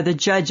with the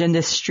judge and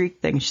this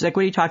streak thing? She's like,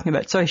 what are you talking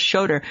about? So I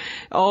showed her.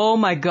 Oh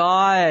my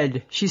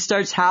God. She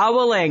starts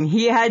howling.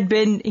 He had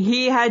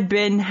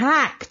been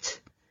hacked.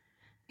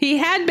 He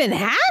had been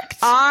hacked?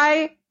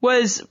 I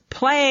was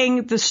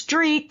playing the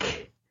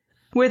streak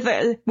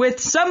with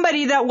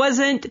somebody that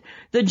wasn't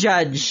the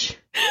judge.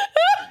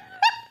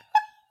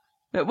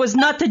 It was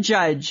not the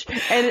judge.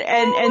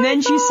 And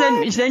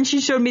then she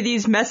showed me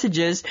these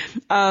messages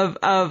of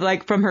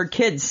like from her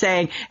kids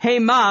saying, hey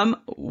mom,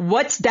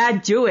 what's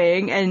dad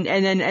doing? And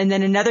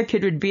then another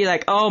kid would be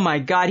like, oh my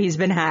God, he's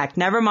been hacked.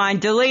 Never mind,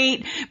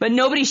 delete. But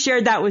nobody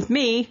shared that with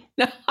me.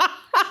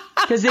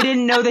 Because they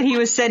didn't know that he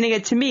was sending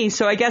it to me.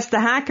 So I guess the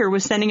hacker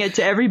was sending it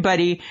to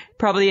everybody,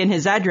 probably in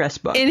his address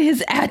book. In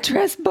his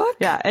address book?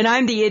 Yeah. And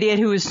I'm the idiot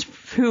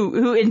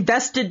who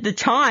invested the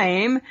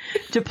time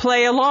to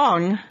play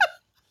along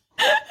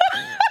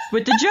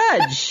with the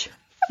judge,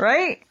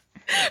 right?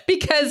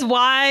 Because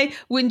why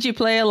wouldn't you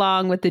play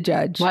along with the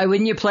judge? Why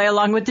wouldn't you play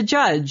along with the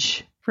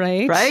judge?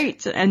 Right.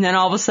 Right. And then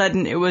all of a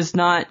sudden it was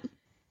not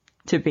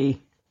to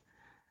be.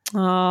 Oh.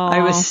 I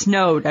was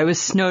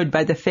snowed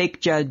by the fake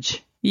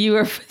judge. You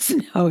were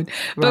snowed.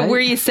 But Right? were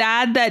you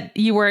sad that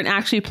you weren't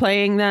actually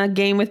playing the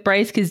game with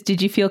Bryce? Because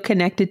did you feel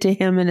connected to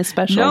him in a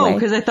special way? No,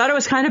 because I thought it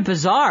was kind of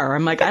bizarre.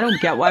 I'm like, I don't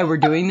get why we're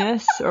doing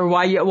this or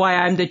why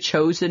I'm the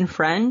chosen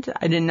friend.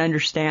 I didn't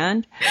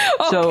understand.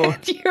 So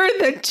you're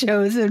the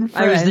chosen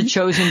friend. I was the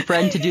chosen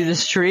friend to do the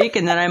streak.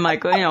 And then I'm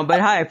like, but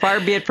hi, far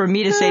be it from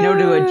me to say no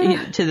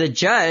to the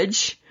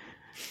judge.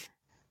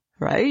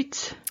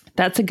 Right?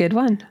 That's a good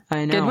one.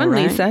 I know. Good one,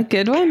 right? Lisa.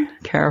 Good one.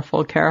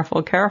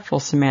 Careful,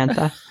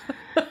 Samantha.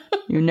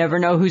 You never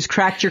know who's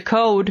cracked your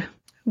code.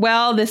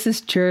 Well, this is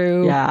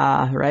true.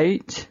 Yeah,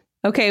 right?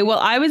 Okay, well,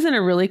 I was in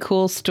a really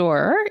cool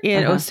store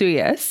in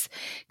Osoyoos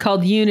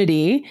called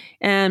Unity,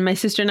 and my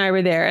sister and I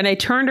were there, and I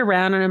turned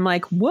around and I'm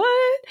like,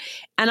 what?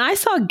 And I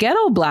saw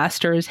ghetto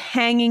blasters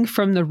hanging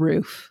from the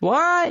roof.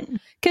 What?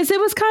 Because it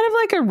was kind of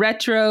like a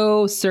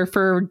retro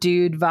surfer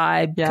dude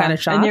vibe kind of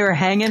shop. And they were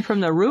hanging from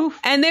the roof?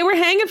 And they were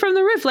hanging from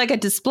the roof like a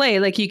display,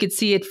 like you could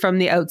see it from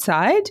the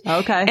outside.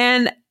 Okay.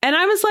 And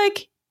I was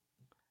like,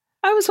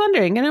 I was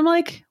wondering, and I'm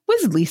like,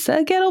 was Lisa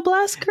a ghetto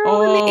blast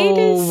girl in the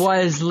 80s? Oh,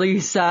 was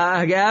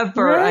Lisa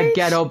ever a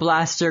ghetto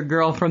blaster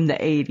girl from the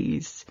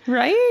 80s?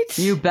 Right?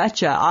 You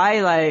betcha.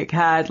 I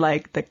had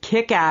the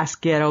kick-ass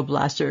ghetto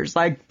blasters,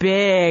 like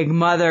big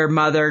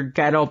mother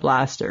ghetto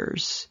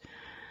blasters.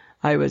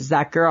 I was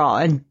that girl.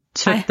 And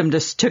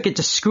took it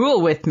to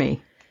school with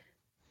me.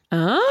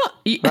 Oh,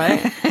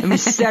 right. And we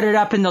set it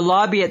up in the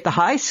lobby at the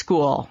high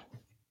school.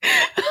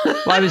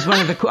 Well, I was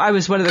one of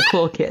the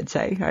cool kids,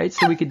 right?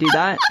 So we could do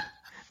that.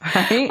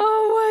 Right?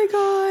 Oh my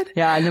God.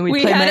 Yeah, and then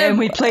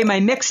we'd play my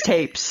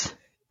mixtapes.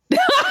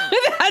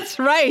 That's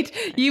right.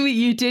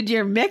 You did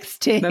your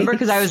mixtape. Remember?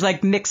 Because I was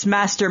like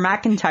Mixmaster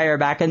McIntyre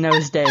back in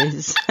those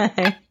days.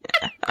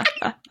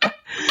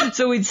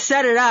 So we'd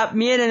set it up,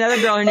 me and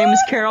another girl, her name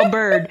was Carol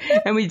Bird,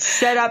 and we'd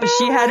set up,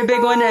 she had a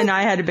big one and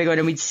I had a big one,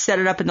 and we'd set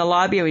it up in the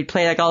lobby and we'd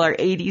play like all our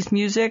 80s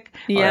music.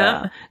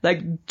 Yeah.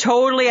 Like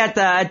totally at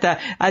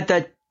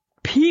the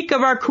peak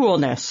of our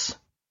coolness.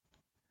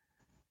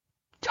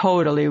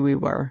 Totally we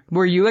were.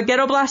 Were you a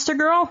Ghetto Blaster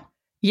girl?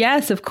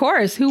 Yes, of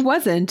course. Who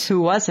wasn't?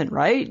 Who wasn't,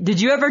 right?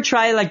 Did you ever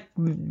try, like,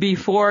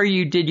 before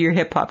you did your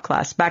hip hop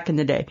class back in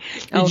the day?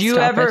 Did you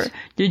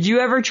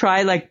ever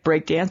try, like,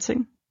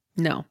 breakdancing?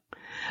 No.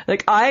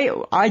 Like,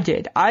 I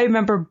did. I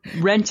remember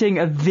renting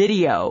a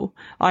video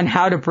on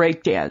how to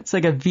breakdance,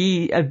 like a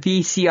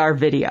VCR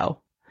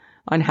video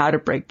on how to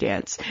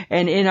breakdance.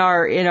 And in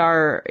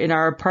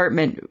our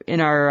apartment,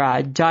 in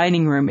our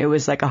dining room, it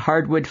was like a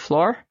hardwood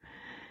floor.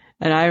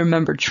 And I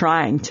remember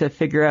trying to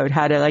figure out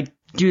how to, like,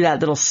 do that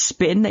little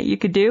spin that you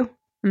could do.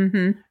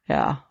 Mm-hmm.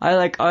 Yeah.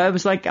 I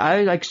was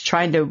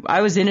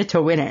in it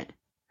to win it.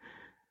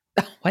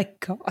 Oh my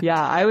God.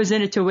 Yeah, I was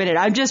in it to win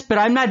it. But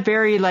I'm not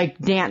very, like,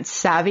 dance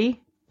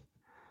savvy.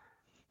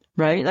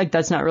 Right? Like,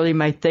 that's not really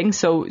my thing.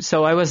 So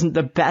I wasn't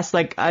the best.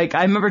 Like, I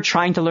remember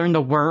trying to learn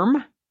the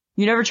worm.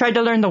 You never tried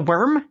to learn the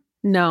worm?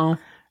 No.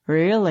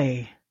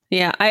 Really?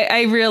 Yeah,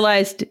 I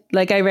realized,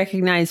 like, I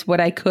recognized what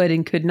I could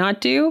and could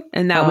not do,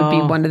 and that would be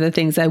one of the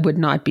things I would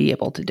not be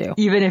able to do.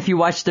 Even if you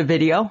watched the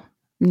video?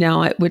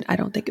 No, I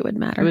don't think it would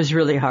matter. It was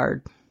really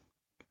hard.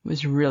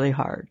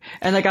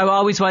 And, like, I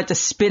always wanted to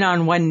spin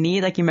on one knee.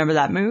 Like, you remember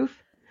that move?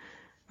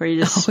 Where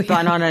you just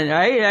spun on it,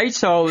 right?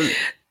 So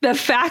the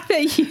fact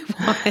that you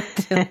wanted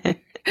to...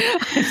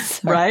 I'm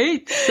sorry.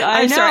 Right?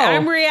 I know.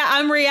 Sorry.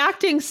 I'm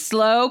reacting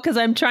slow because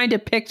I'm trying to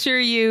picture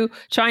you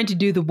trying to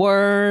do the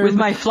worm with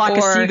my flock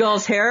of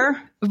seagulls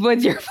hair.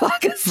 With your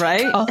flock of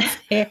seagulls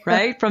hair,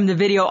 right? From the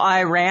video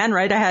I ran.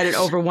 Right, I had it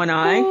over one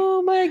eye.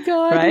 Oh my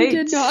God! Right?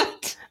 You did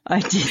not.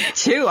 I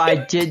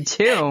did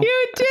too.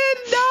 You did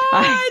not.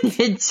 I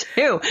did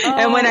too.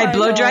 And when I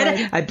blow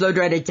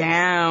dried it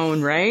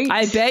down. Right?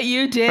 I bet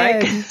you did.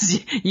 Right? 'Cause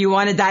you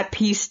wanted that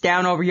piece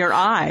down over your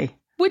eye.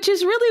 Which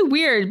is really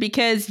weird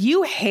because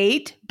you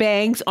hate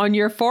bangs on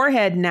your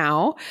forehead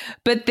now,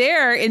 but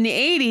there in the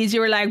 80s,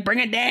 you were like, bring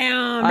it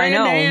down, bring it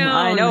down.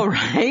 I know,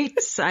 right?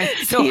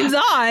 Seems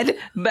odd.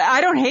 But I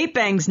don't hate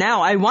bangs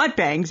now. I want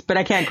bangs, but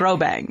I can't grow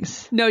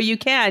bangs. No, you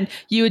can.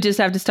 You would just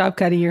have to stop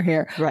cutting your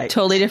hair. Right.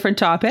 Totally different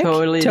topic.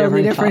 Totally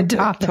different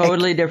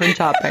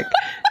topic.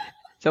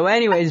 So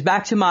anyways,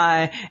 back to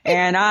I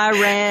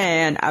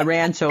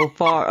ran so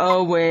far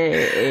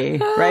away,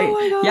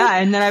 right? Yeah,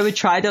 and then I would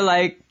try to,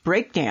 like,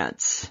 break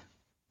dance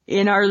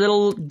in our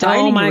little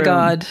dining room. Oh my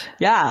God.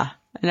 Yeah.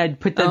 And I'd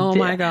put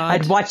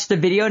I'd watch the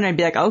video and I'd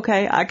be like,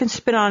 okay, I can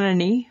spin on a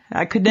knee.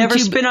 I could never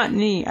spin on a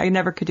knee. I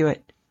never could do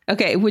it.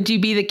 Okay. Would you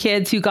be the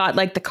kids who got,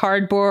 like, the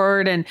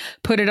cardboard and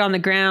put it on the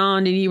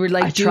ground and you were,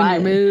 like, doing your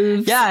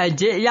moves? Yeah, I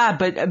did. Yeah,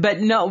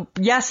 but no,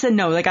 yes and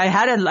no. Like,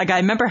 I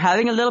remember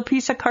having a little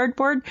piece of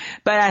cardboard,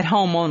 but at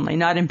home only,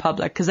 not in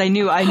public, because I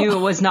knew it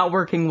was not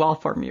working well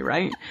for me,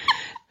 right?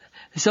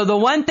 So the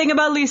one thing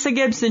about Lisa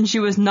Gibson, she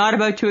was not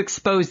about to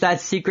expose that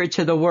secret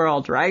to the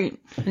world, right?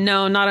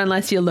 No, not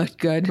unless you looked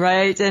good.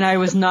 Right. And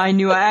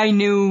I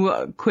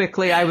knew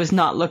quickly I was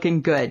not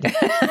looking good.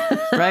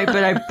 Right.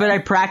 But I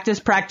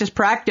practiced.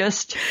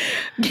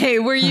 Okay.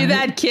 Were you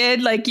that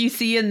kid like you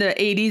see in the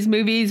 80s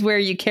movies where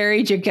you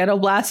carried your Ghetto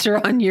Blaster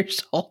on your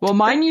shoulder? Well,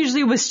 mine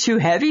usually was too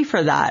heavy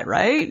for that.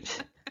 Right.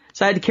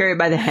 So I had to carry it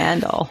by the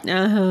handle.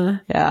 Uh-huh.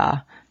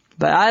 Yeah.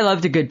 But I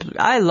loved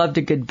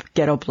a good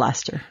Ghetto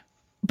Blaster.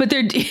 But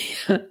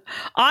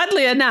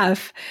oddly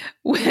enough,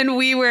 when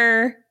we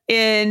were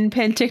in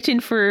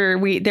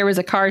Penticton there was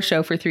a car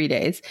show for 3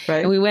 days.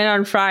 Right. And we went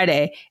on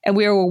Friday and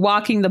we were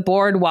walking the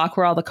boardwalk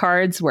where all the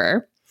cards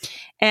were.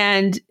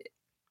 And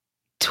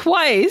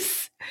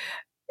twice,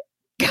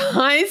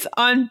 guys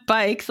on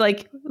bikes,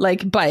 like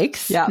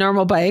bikes,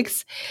 normal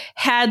bikes,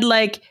 had,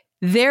 like,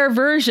 their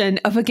version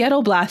of a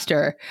Ghetto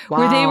Blaster. Wow.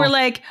 Where they were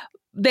like,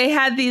 they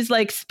had these,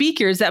 like,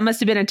 speakers that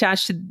must have been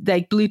attached to,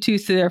 like,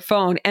 Bluetooth to their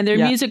phone, and their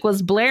music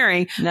was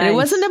blaring. Nice. And it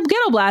wasn't a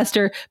Ghetto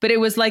Blaster, but it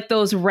was like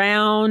those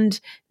round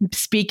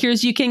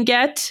speakers you can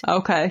get.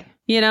 Okay.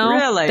 You know?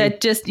 Really?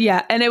 That just,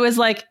 yeah. And it was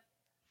like,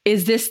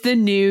 is this the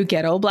new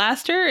Ghetto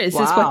Blaster? Is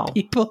this what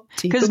people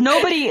do? Because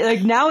nobody,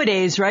 like,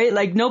 nowadays, right?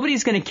 Like,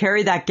 nobody's going to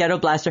carry that Ghetto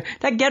Blaster.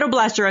 That Ghetto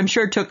Blaster, I'm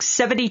sure, took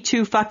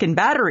 72 fucking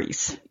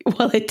batteries.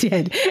 Well, it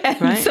did.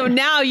 And so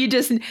now you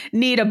just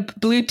need a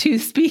Bluetooth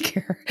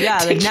speaker. Yeah,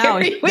 like now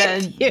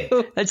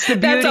that's the beauty.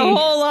 That's a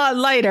whole lot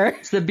lighter.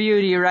 It's the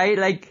beauty, right?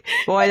 Like,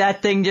 boy,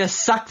 that thing just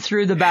sucked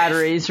through the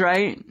batteries,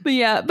 right?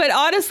 Yeah, but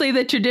honestly,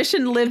 the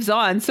tradition lives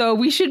on. So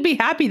we should be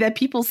happy that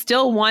people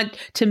still want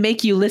to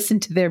make you listen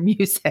to their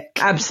music.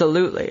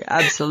 Absolutely.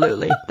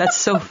 Absolutely. That's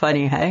so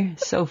funny. Hey,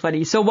 so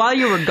funny. So while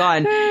you were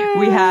gone,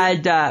 we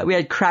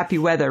had crappy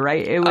weather,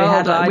 right? We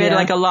had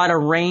like a lot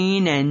of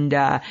rain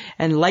and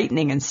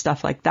lightning and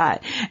stuff like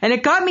that. And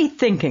it got me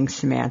thinking,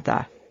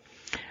 Samantha,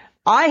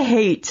 I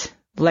hate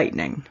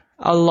lightning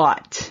a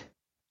lot.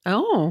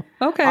 Oh,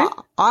 okay.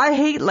 I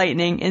hate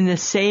lightning in the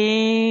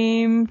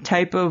same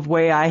type of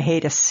way I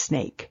hate a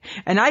snake.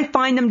 And I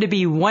find them to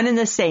be one and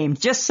the same,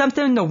 just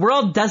something the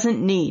world doesn't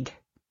need.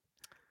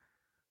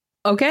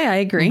 Okay, I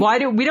agree.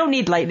 We don't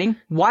need lightning?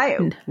 Why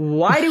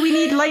do we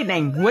need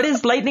lightning? What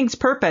is lightning's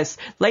purpose?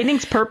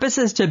 Lightning's purpose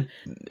is to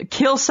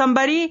kill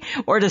somebody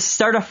or to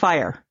start a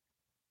fire.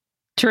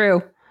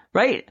 True.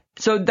 Right?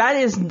 So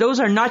those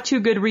are not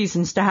two good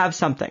reasons to have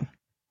something.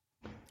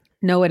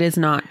 No, it is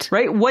not.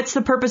 Right? What's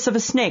the purpose of a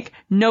snake?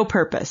 No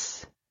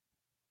purpose.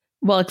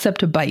 Well,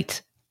 except to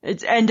bite.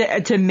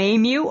 And to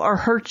maim you or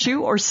hurt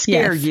you or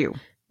scare you.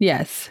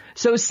 Yes.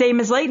 So same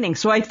as lightning.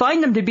 So I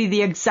find them to be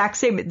the exact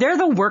same. They're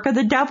the work of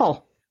the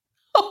devil.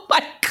 Oh my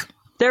God.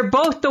 They're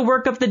both the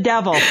work of the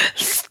devil.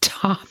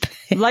 Stop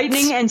it.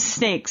 Lightning and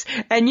snakes.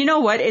 And you know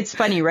what? It's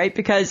funny, right?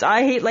 Because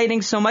I hate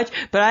lightning so much,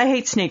 but I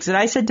hate snakes. And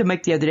I said to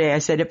Mike the other day, I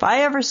said, if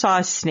I ever saw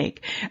a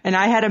snake and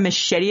I had a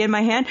machete in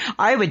my hand,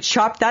 I would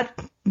chop that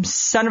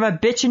son of a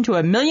bitch into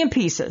a million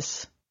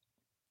pieces.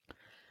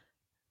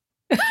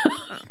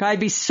 I'd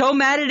be so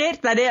mad at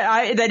it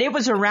that it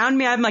was around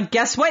me. I'm like,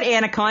 guess what,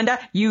 anaconda?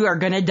 You are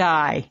going to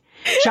die.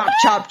 Chop,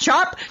 chop,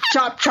 chop,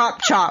 chop,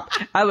 chop, chop.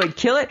 I would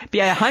kill it. Be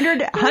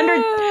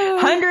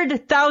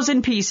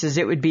 100,000 pieces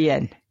it would be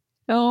in.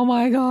 Oh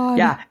my God.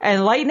 Yeah.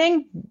 And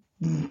lightning,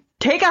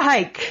 take a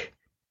hike.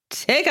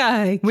 Take a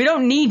hike. We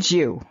don't need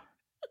you.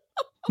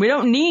 We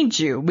don't need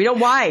you.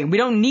 Why? We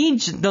don't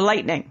need the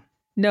lightning.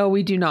 No,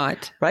 we do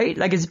not. Right?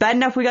 Like it's bad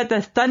enough we got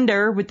the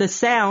thunder with the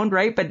sound,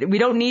 right? But I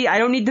don't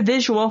need the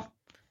visual.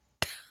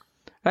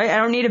 Right? I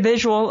don't need a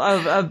visual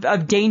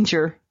of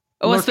danger.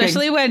 Oh, lurking.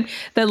 Especially when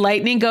the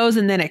lightning goes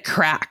and then it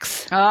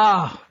cracks.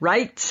 Oh,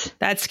 right.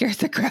 That scares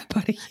the crap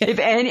out of you.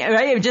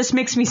 Right? It just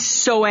makes me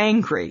so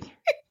angry.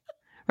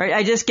 Right?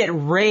 I just get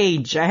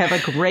rage. I have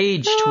like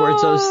rage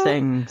towards those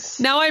things.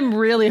 Now I'm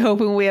really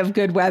hoping we have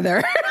good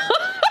weather.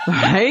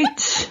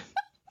 Right?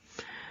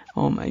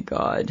 Oh my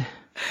God.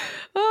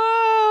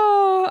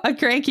 Oh, a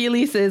cranky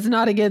Lisa is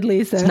not a good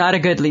Lisa. It's not a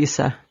good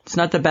Lisa. It's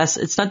not the best.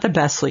 It's not the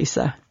best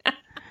Lisa.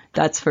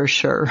 That's for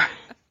sure.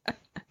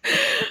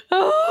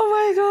 Oh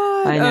my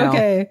God. I know.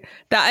 Okay.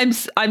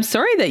 I'm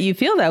sorry that you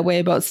feel that way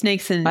about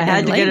snakes and I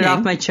had to lightning. get it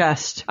off my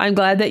chest. I'm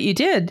glad that you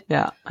did.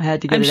 Yeah, I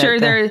had to get I'm it sure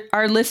out there.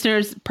 our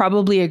listeners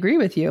probably agree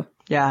with you.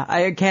 Yeah,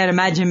 I can't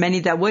imagine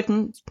many that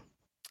wouldn't.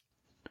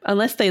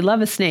 Unless they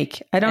love a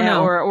snake. I don't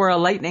know. Or a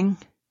lightning.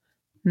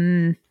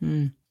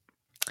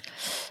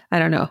 I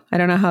don't know. I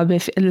don't know how they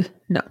feel.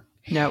 No.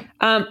 No.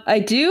 I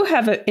do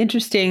have an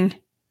interesting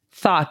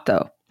thought,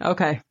 though.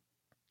 Okay.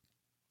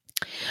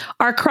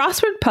 Are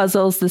crossword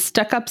puzzles the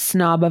stuck-up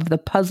snob of the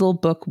puzzle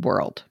book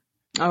world?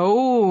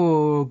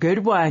 Oh,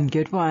 good one.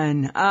 Good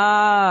one.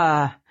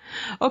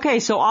 Okay,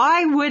 so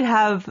I would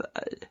have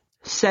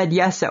said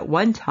yes at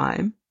one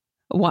time.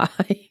 Why?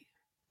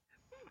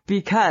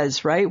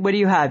 Because, right, what do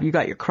you have? You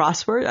got your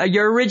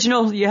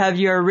crossword, you have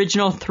your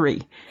original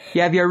three.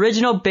 You have your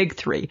original big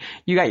three.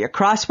 You got your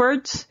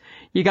crosswords,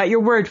 you got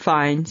your word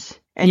finds,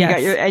 and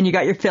Yes. you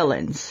got your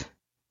fill-ins.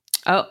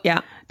 Oh,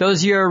 yeah.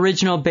 Those are your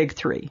original big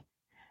three.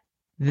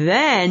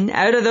 Then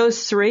out of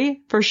those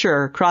three, for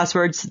sure,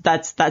 crosswords,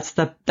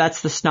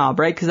 that's the snob,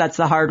 right? Because that's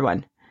the hard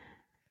one.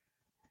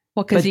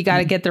 Well, because you got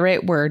to get the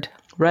right word.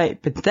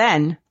 Right. But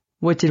then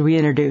what did we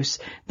introduce?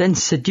 Then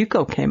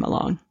Sudoku came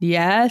along.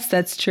 Yes,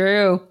 that's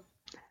true.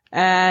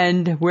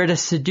 And where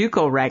does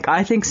Sudoku rank?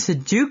 I think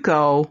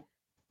Sudoku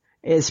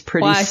is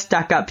pretty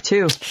stuck up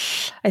too.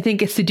 I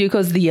think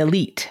Sudoku's the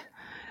elite.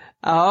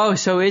 Oh,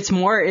 so it's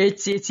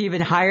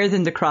even higher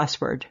than the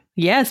crossword.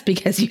 Yes,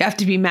 because you have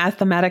to be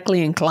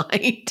mathematically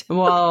inclined.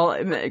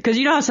 Well, because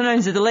you know how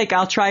sometimes at the lake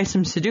I'll try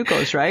some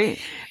Sudokus, right?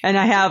 And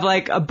I have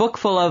like a book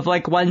full of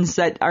like ones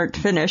that aren't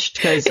finished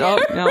because, oh,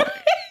 no.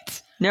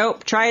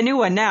 Nope, try a new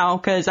one now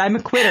because I'm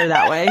a quitter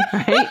that way,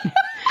 right?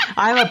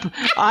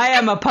 I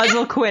am a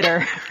puzzle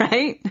quitter,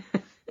 right?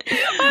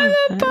 I'm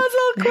a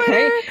puzzle quitter.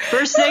 Right?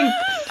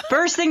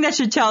 First thing that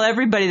should tell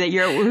everybody that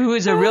who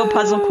is a real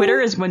puzzle quitter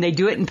is when they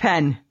do it in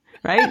pen,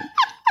 right?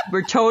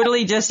 We're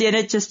totally just in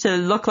it just to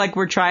look like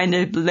we're trying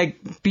to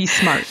like be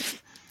smart.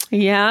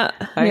 Yeah.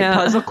 Right? Yeah.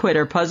 Puzzle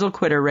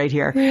quitter right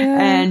here. Yeah.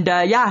 And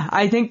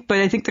I think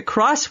the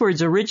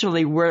crosswords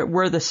originally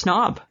were the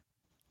snob.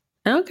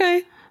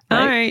 Okay. All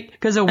right.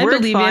 Because a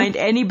word find,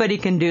 anybody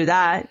can do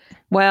that.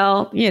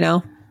 Well, you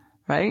know.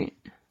 Right?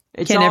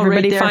 It's Can all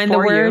everybody right there find the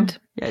for word?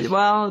 You. Yeah,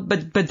 well,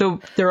 but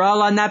they're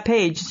all on that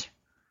page.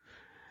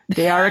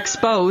 They are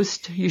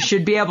exposed. You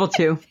should be able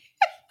to.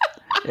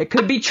 It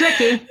could be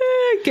tricky.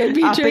 It could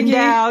be Up tricky. and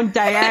down,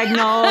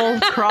 diagonal,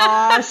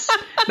 cross,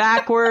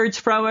 backwards,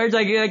 frontwards.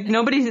 Like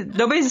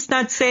nobody's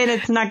not saying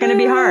it's not going to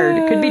be hard.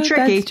 It could be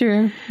tricky. That's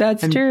true.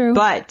 That's true.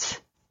 But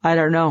I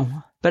don't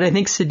know. But I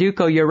think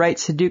Sudoku, you're right.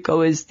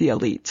 Sudoku is the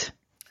elite.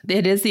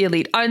 It is the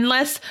elite.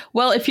 Unless,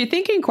 well, if you're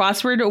thinking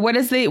crossword, what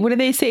do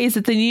they say? Is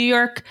it the New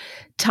York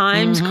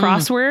Times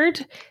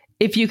crossword?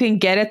 If you can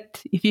get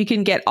it, if you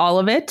can get all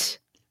of it,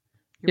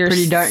 you're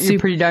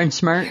pretty darn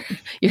smart.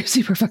 You're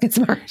super fucking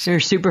smart. You're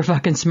super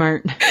fucking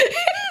smart.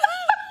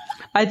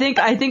 I think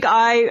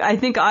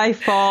I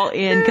fall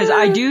in because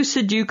I do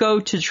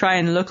Sudoku to try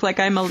and look like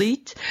I'm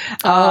elite.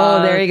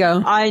 Oh, there you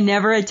go. I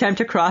never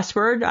attempt a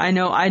crossword. I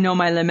know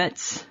my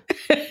limits.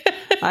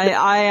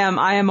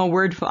 I'm a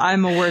word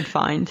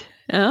find.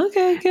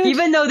 Okay, good.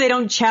 Even though they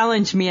don't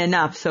challenge me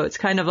enough, so it's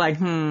kind of like,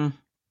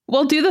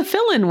 Well, do the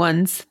fill-in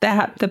ones,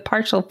 the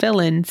partial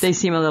fill-ins. They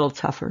seem a little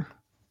tougher.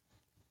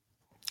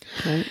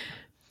 Right?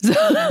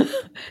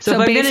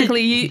 So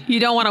basically, you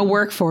don't want to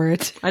work for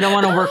it. I don't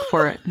want to work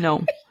for it.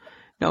 No.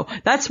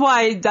 That's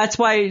why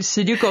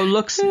Sudoku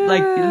looks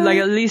like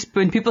at least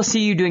when people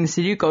see you doing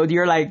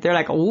Sudoku, they're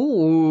like,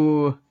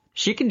 "Ooh,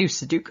 she can do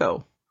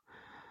Sudoku."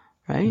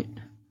 Right?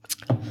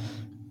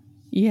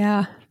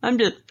 Yeah. I'm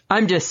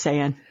just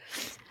saying.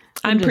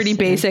 I'm pretty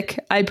basic.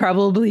 I'd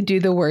probably do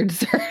the word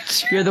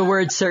search. You're the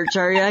word search,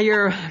 are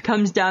you?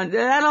 Comes down.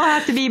 That'll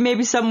have to be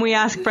maybe something we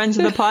ask friends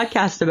of the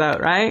podcast about,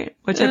 right?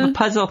 What type of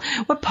puzzle?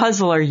 What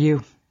puzzle are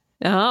you?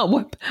 Oh,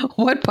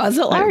 what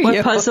puzzle are you?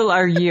 What puzzle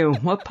are you?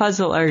 What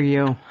puzzle are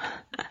you?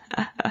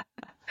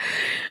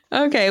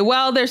 Okay,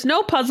 well, there's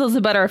no puzzles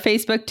about our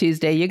Facebook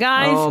Tuesday, you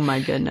guys. Oh,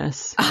 my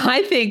goodness.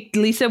 I think,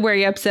 Lisa, were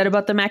you upset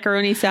about the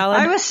macaroni salad?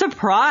 I was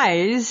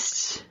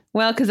surprised.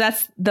 Well, because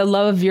that's the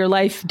love of your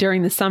life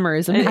during the summer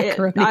is a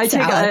macaroni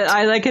salad.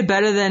 I like it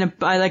better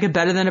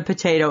than a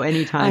potato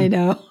anytime. I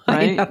know.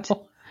 Right? I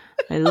know.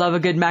 I love a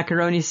good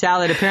macaroni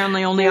salad.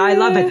 Apparently only I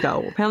love it,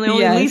 though. Apparently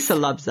only Lisa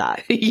loves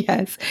that.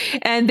 Yes.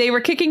 And they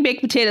were kicking baked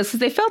potatoes because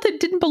they felt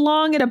it didn't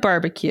belong at a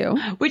barbecue.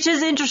 Which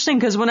is interesting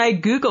because when I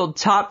Googled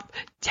top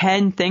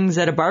 10 things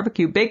at a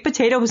barbecue, baked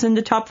potato was in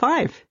the top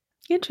 5.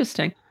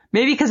 Interesting.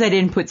 Maybe because I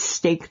didn't put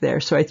steak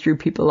there, so I threw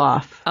people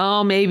off.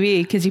 Oh,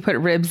 maybe because you put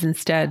ribs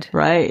instead.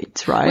 Right.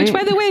 Which,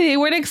 by the way, they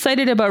weren't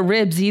excited about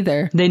ribs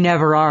either. They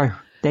never are.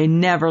 They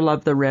never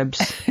love the ribs.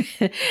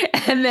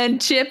 And then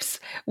chips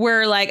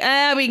were like,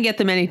 we can get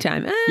them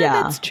anytime.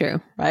 Yeah. That's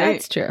true. Right?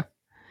 That's true.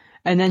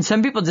 And then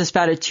some people just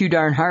found it too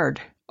darn hard.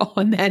 Oh,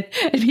 and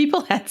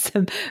people had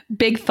some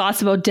big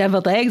thoughts about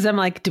deviled eggs. I'm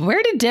like,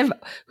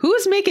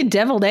 who's making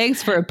deviled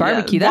eggs for a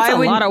barbecue? That's a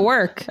lot of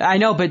work. I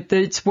know, but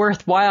it's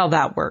worthwhile,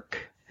 that work.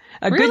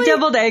 Good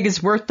deviled egg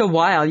is worth the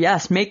while.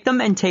 Yes, make them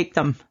and take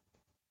them.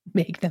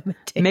 Make them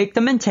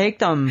and take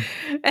them.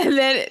 And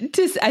then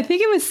I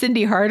think it was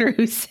Cindy Harder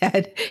who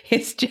said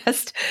it's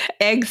just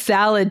egg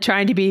salad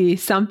trying to be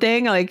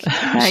something like.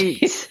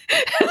 Right.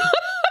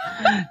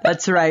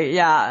 That's right.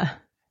 Yeah.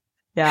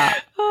 Yeah.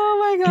 Oh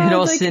my God. Good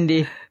old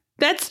Cindy.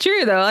 That's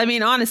true though. I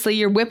mean, honestly,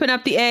 you're whipping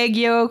up the egg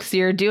yolks.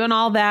 You're doing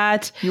all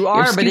that. You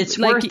are, but it's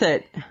worth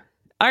it.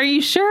 Are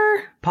you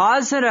sure?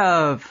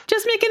 Positive.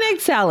 Just make an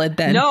egg salad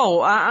then.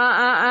 No,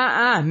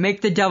 Make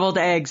the deviled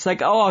eggs. Like,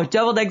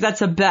 deviled egg, that's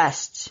the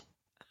best.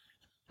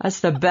 That's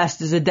the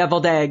best is a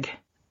deviled egg.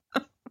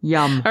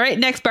 Yum. All right,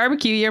 next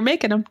barbecue, you're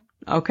making them.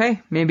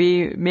 Okay.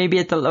 Maybe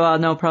at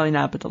no, probably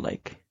not at the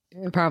lake.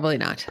 Probably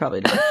not.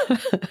 Probably not.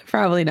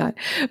 Probably not.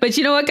 But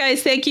you know what,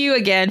 guys? Thank you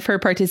again for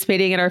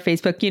participating in our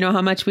Facebook. You know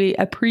how much we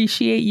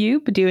appreciate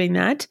you doing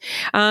that.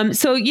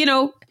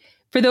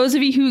 For those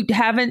of you who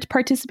haven't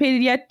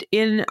participated yet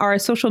in our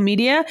social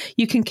media,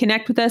 you can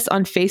connect with us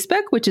on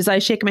Facebook, which is I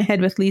Shake My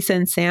Head with Lisa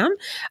and Sam.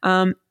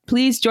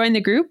 Please join the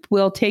group.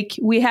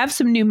 We have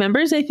some new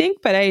members, I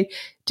think, but I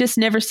just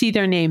never see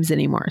their names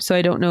anymore. So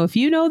I don't know if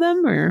you know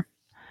them or.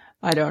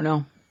 I don't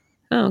know.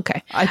 Oh,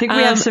 okay. I think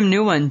we have some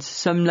new ones,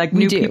 some like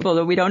new people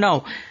that we don't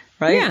know,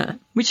 right? Yeah.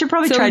 We should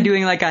probably try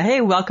doing like a, hey,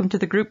 welcome to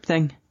the group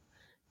thing.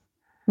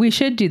 We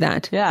should do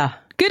that. Yeah.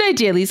 Good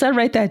idea, Lisa.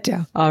 Write that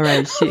down. All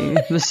right.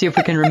 Let's see if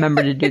we can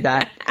remember to do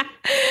that.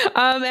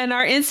 And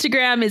our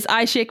Instagram is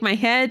I Shake My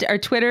Head. Our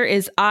Twitter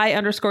is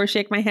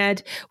I_Shake My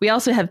Head. We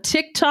also have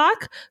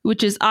TikTok,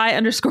 which is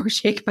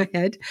I_Shake My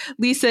Head.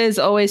 Lisa is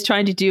always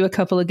trying to do a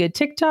couple of good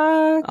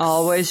TikToks.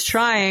 Always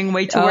trying.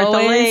 Wait till we're at the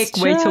lake.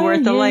 Wait till we're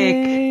at the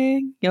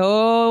lake.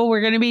 Oh,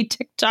 we're going to be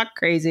TikTok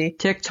crazy.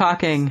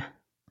 TikToking.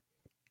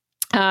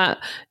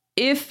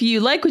 If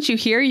you like what you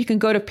hear, you can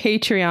go to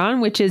Patreon,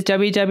 which is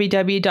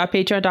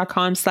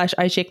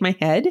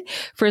www.patreon.com/IShakeMyHead.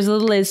 For as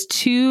little as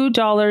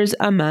 $2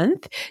 a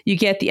month, you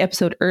get the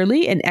episode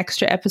early, an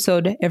extra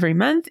episode every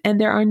month, and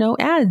there are no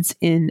ads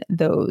in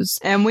those.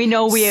 And we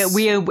know we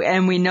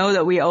know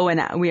that we owe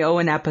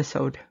an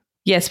episode.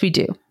 Yes, we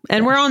do,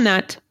 and we're on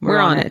that. We're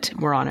on it.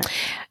 We're on it.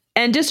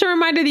 And just a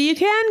reminder that you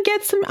can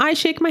get some I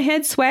Shake My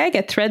Head swag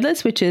at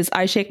Threadless, which is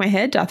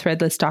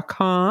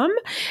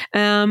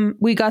ishakemyhead.threadless.com.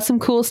 We got some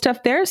cool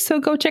stuff there, so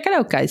go check it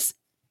out, guys.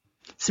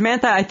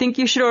 Samantha, I think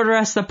you should order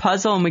us the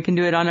puzzle and we can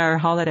do it on our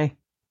holiday.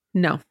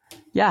 No.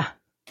 Yeah.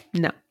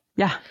 No.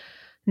 Yeah.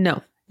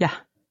 No. Yeah.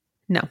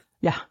 No.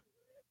 Yeah.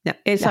 No.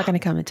 It's not going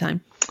to come in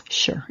time.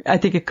 Sure. I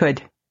think it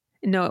could.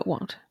 No, it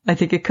won't. I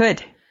think it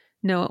could.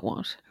 No, it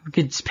won't. We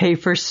could pay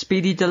for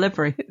speedy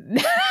delivery.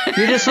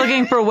 You're just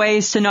looking for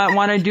ways to not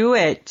want to do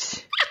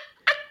it.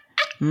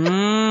 Okay,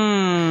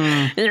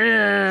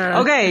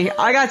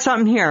 I got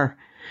something here.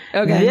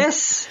 Okay.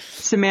 This,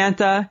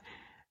 Samantha,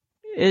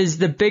 is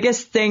the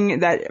biggest thing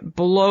that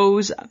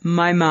blows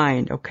my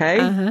mind,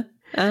 okay?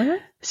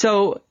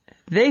 So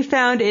they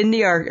found in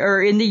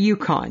the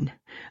Yukon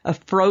a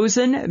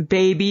frozen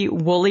baby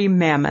woolly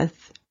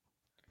mammoth.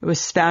 It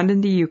was found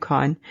in the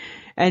Yukon,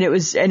 and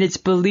it's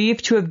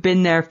believed to have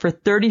been there for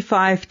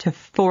 35 to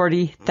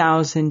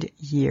 40,000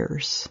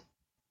 years.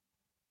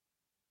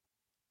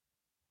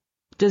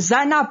 Does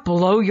that not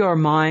blow your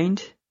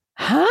mind?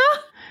 Huh?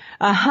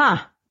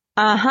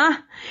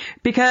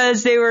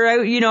 Because they were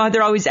out,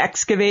 they're always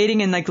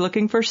excavating and like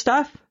looking for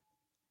stuff.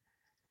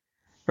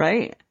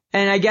 Right?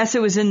 And I guess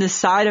it was in the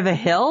side of a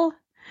hill,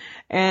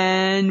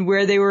 and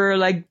where they were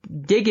like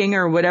digging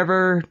or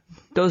whatever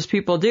those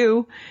people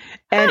do.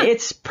 And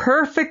it's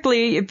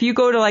perfectly, if you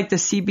go to like the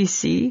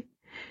CBC,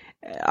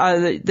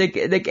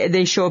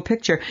 they show a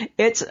picture.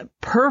 It's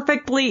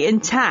perfectly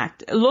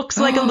intact. It looks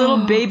like a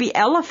little baby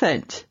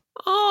elephant.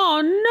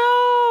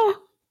 Oh,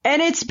 no.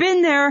 And it's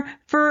been there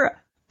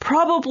for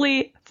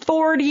probably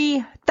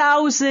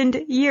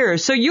 40,000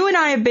 years. So you and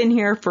I have been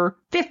here for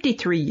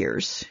 53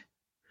 years.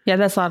 Yeah,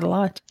 that's not a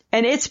lot.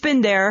 And it's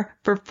been there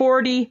for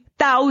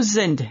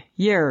 40,000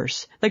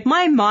 years. Like,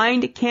 my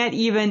mind can't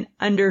even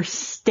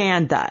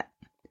understand that.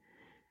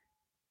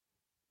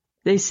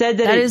 They said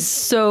that is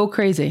so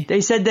crazy.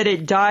 They said that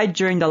it died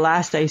during the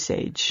last ice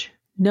age.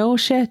 No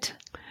shit.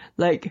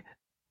 Like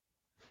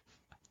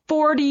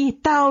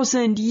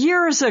 40,000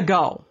 years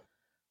ago.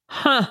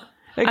 Huh.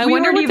 Like, I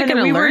wonder what they're going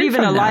to learn we weren't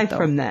even from alive that,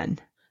 from then.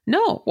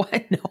 No,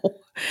 what? No.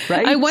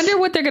 Right? I wonder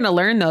what they're going to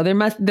learn though. They're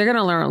going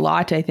to learn a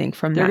lot, I think,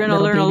 from that. They're going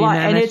to learn a lot,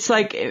 mammoth. and it's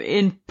like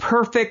in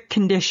perfect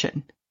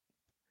condition.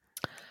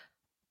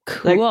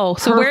 Cool. Like,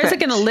 so where is it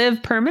perfect. going to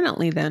live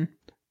permanently then?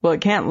 Well,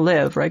 it can't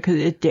live, right?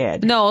 Because it's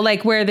dead. No,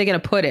 like where are they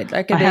going to put it?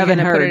 Like, are I they haven't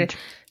gonna heard. Put it,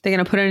 they're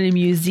going to put it in a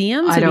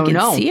museum so I don't we can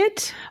know. see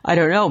it? I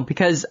don't know,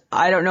 because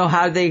I don't know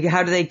how do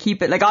they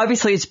keep it. Like,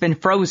 obviously it's been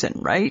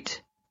frozen,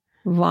 right?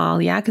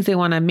 Well, yeah, because they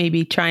want to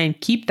maybe try and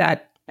keep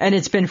that. And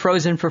it's been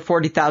frozen for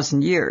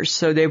 40,000 years.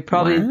 So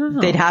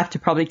they'd have to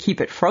probably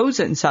keep it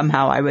frozen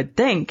somehow, I would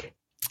think.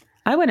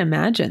 I would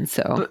imagine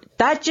so. But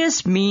that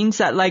just means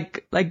that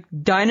like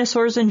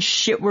dinosaurs and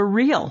shit were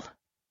real.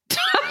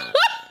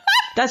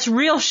 That's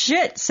real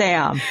shit,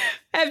 Sam.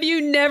 Have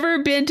you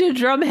never been to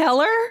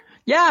Drumheller?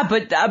 Yeah,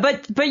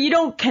 but you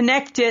don't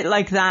connect it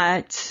like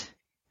that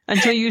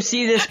until you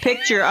see this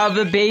picture of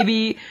a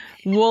baby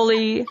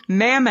woolly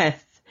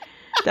mammoth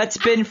that's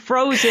been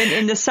frozen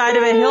in the side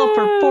of a hill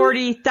for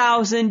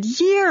 40,000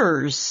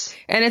 years.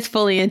 And it's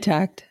fully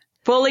intact.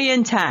 Fully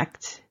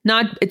intact.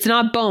 It's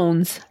not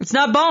bones. It's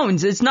not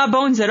bones. It's not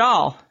bones at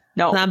all.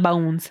 No. It's not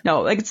bones.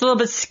 No, like, it's a little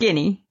bit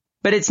skinny,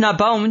 but it's not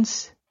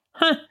bones.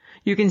 Huh.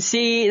 You can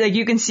see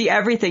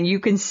everything. You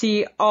can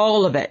see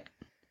all of it.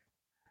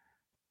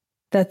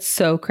 That's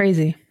so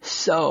crazy.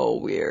 So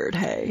weird,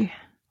 hey.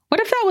 What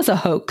if that was a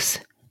hoax?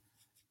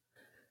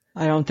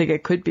 I don't think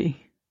it could be.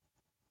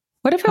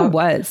 What if it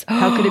was?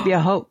 How could it be a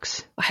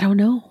hoax? I don't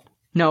know.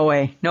 No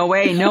way. No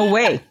way. No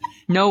way.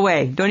 No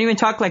way. Don't even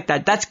talk like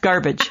that. That's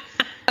garbage.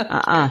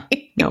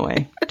 No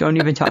way. Don't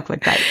even talk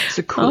like that. It's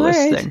the coolest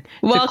thing. It's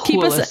well, the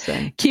coolest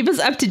thing. Keep us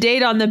up to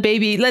date on the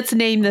baby. Let's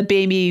name the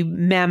baby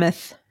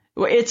mammoth.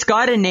 Well, it's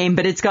got a name,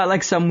 but it's got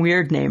like some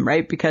weird name,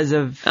 right? Because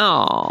of,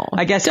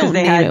 I guess because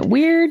they had it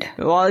weird.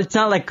 Well, it's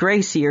not like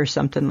Gracie or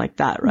something like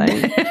that,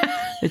 right?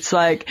 It's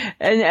like,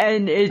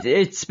 and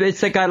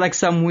it's like got like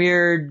some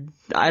weird,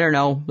 I don't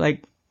know,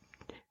 like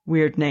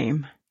weird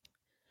name.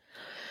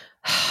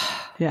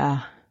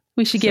 Yeah.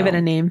 We should give it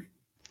a name.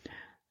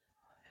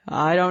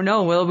 I don't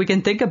know. Well, we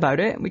can think about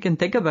it. We can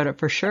think about it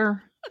for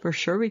sure. For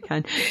sure we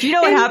can. Do you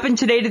know what happened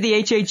today to the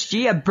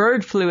HHG? A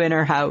bird flew in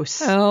her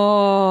house.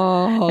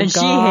 Oh, and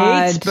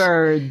God. She hates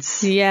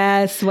birds.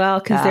 Yes, well,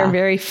 because they're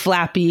very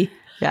flappy.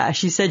 Yeah,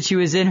 she said she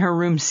was in her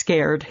room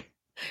scared.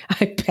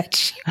 I bet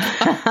she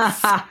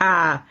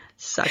was.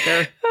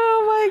 Sucker.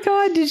 Oh, my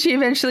God. Did she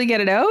eventually get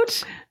it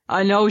out?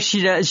 I know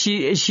she does.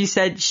 She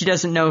said she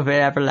doesn't know if it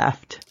ever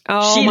left.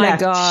 Oh, she my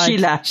left. God. She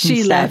left. She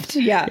instead. left.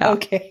 Yeah,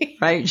 okay.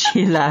 Right?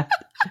 She left.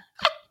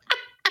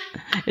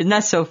 Isn't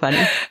that so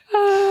funny?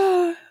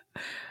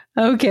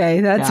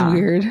 Okay, that's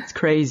weird. It's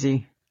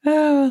crazy.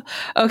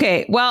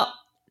 Okay, well,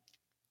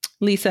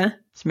 Lisa.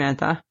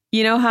 Samantha.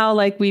 You know how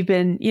like we've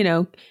been,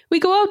 we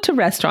go out to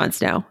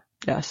restaurants now.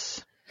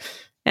 Yes.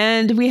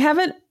 And we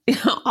haven't,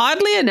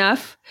 oddly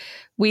enough,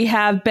 we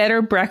have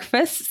better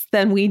breakfasts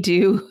than we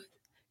do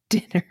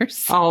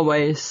dinners.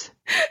 Always.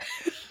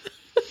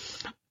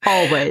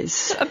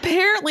 Always.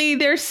 Apparently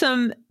there's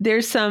some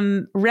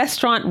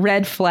restaurant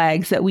red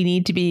flags that we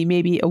need to be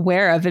maybe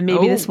aware of, and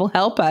maybe this will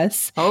help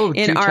us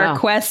in our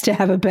quest to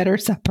have a better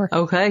supper.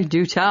 Okay,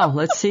 do tell.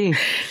 Let's see.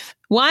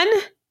 One,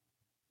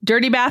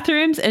 Dirty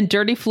bathrooms and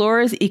dirty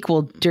floors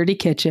equal dirty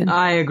kitchen.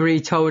 I agree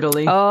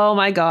totally. Oh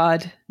my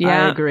God.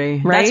 Yeah. I agree.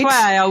 Right? That's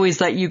why I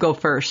always let you go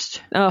first.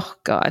 Oh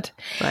God.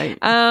 Right.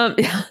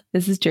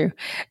 This is true.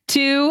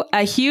 2,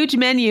 a huge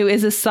menu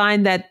is a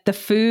sign that the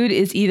food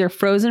is either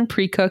frozen,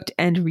 pre-cooked,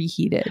 and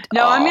reheated.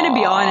 No, I'm going to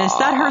be honest.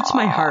 That hurts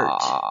my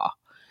heart.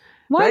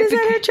 Why does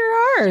that hurt your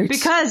heart?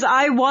 Because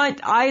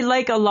I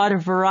like a lot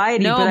of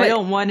variety, but I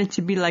don't want it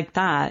to be like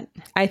that.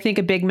 I think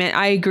a big man.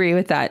 I agree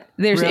with that.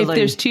 If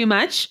there's too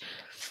much,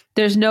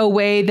 there's no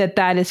way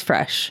that is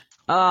fresh.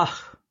 Ugh.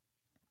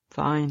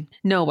 Fine.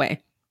 No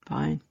way.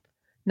 Fine.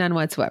 None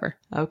whatsoever.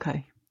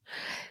 Okay.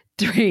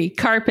 3,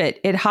 carpet.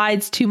 It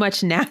hides too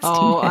much nastiness.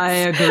 Oh, I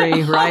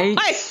agree, right? Oh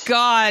my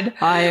God.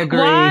 I agree.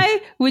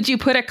 Why would you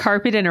put a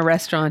carpet in a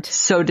restaurant?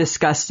 So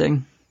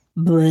disgusting.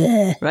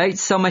 Blech. Right?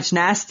 So much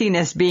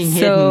nastiness being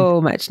hidden.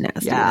 So much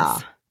nastiness. Yeah.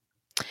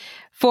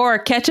 4,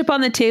 ketchup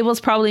on the tables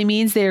probably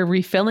means they're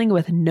refilling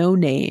with no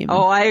name.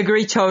 Oh, I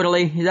agree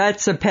totally.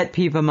 That's a pet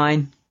peeve of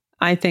mine.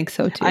 I think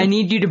so too. I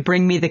need you to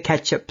bring me the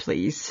ketchup,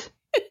 please.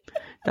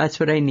 That's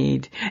what I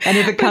need. And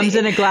if it comes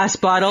in a glass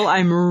bottle,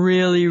 I'm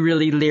really,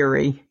 really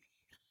leery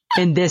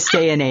in this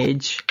day and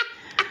age.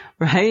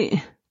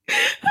 Right?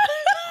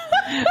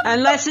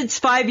 Unless it's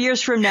 5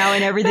 years from now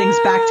and everything's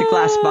back to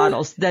glass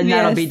bottles, then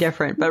that'll be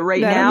different. But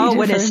right now,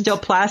 when it's still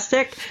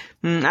plastic,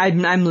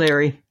 I'm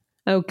leery.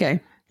 Okay.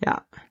 Yeah.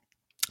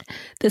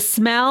 The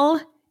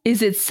smell,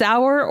 is it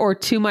sour or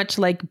too much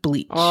like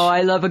bleach? Oh,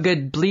 I love a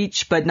good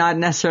bleach, but not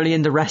necessarily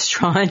in the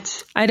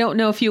restaurant. I don't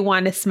know if you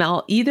want to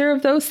smell either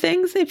of those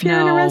things if you're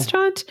in a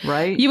restaurant.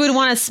 Right. You would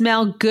want to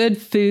smell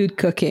good food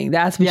cooking.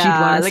 That's what you'd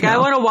want to smell. I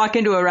want to walk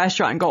into a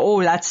restaurant and go,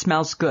 oh, that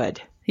smells good.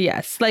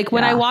 Yes. Like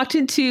when I walked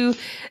into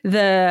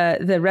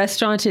the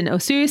restaurant in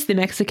Osoyoos, the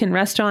Mexican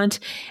restaurant,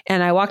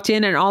 and I walked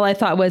in and all I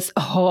thought was,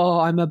 oh,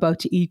 I'm about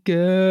to eat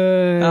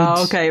good.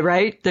 Oh, okay.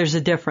 Right. There's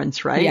a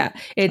difference, right? Yeah.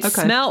 It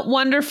smelled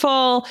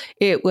wonderful.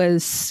 It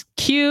was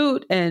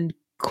cute and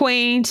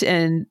quaint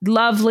and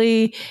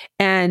lovely.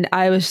 And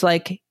I was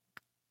like,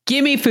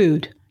 give me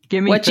food.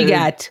 Give me what food, you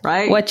got,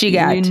 right? What you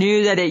got? You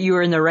knew that you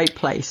were in the right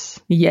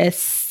place.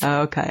 Yes.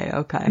 Okay.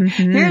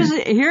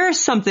 Here's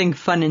something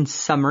fun in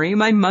summary.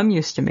 My mom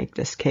used to make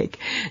this cake,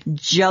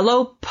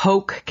 Jello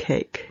poke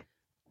cake.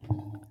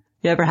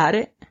 You ever had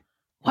it?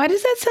 Why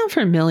does that sound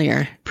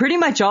familiar? Pretty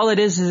much all it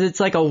is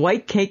it's like a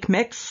white cake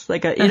mix,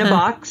 like in a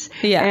box.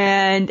 Yeah.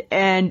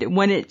 And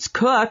when it's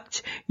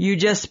cooked, you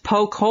just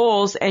poke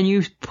holes and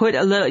you put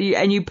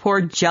and you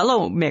pour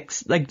Jello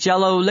mix, like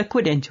Jello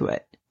liquid into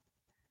it.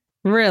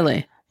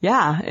 Really?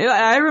 Yeah,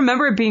 I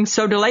remember it being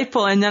so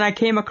delightful. And then I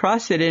came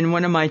across it in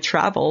one of my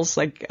travels,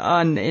 like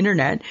on the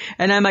internet.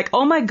 And I'm like,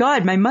 oh my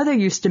God, my mother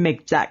used to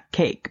make that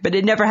cake, but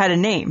it never had a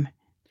name.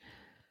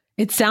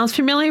 It sounds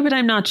familiar, but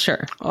I'm not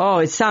sure. Oh,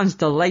 it sounds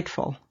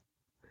delightful.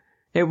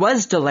 It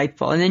was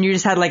delightful. And then you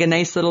just had like a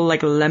nice little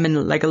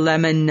lemon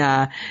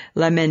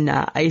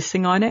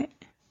icing on it.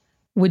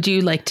 Would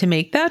you like to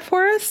make that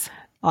for us?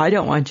 I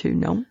don't want to,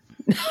 no.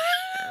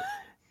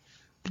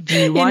 Do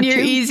you want to? In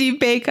your easy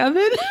bake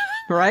oven?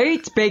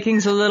 Right?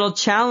 Baking's a little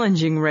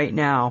challenging right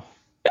now.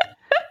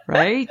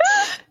 Right?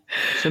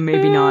 So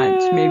maybe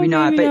not. Maybe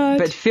not.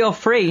 But feel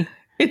free.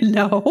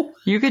 No.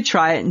 You could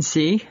try it and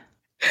see.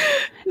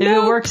 If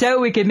it works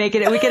out, we could make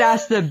it. We could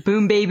ask the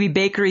Boom Baby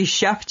Bakery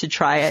chef to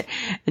try it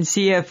and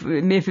see if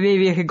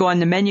maybe it could go on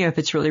the menu if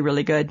it's really,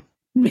 really good.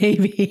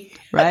 Maybe.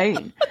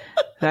 Right?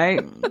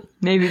 Right?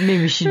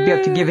 Maybe she'd be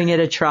up to giving it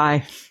a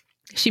try.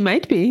 She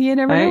might be. You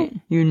never know.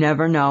 You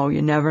never know.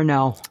 You never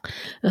know.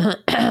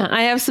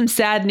 I have some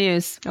sad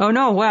news. Oh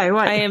no! Why?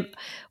 What?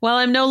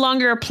 I'm no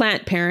longer a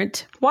plant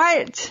parent.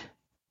 What?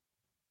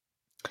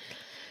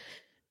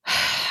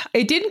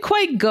 It didn't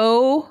quite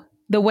go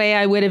the way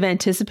I would have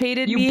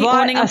anticipated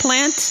owning a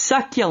plant.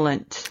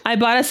 Succulent. I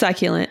bought a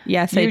succulent.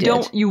 Yes, I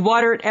did. You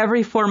water it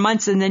every 4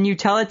 months and then you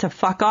tell it to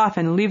fuck off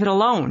and leave it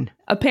alone.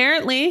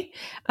 Apparently,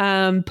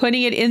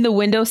 putting it in the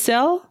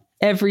windowsill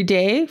every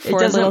day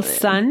for a little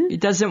sun.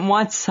 It doesn't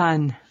want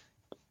sun.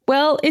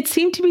 Well, it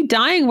seemed to be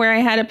dying where I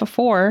had it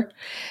before.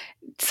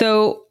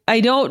 So I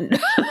don't.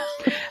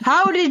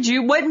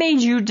 What made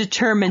you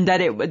determine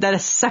that a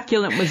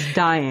succulent was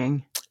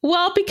dying?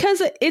 Well,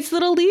 because its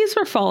little leaves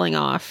were falling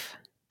off.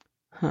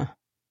 Huh.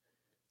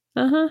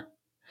 Uh-huh.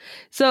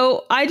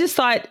 So I just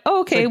thought,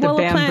 okay, it's like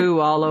the bamboo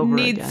all over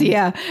needs, again.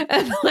 Yeah,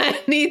 a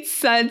plant needs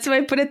sun. So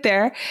I put it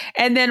there.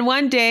 And then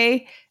one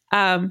day,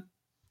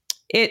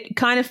 it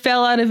kind of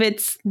fell out of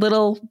its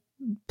little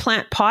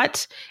plant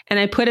pot and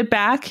I put it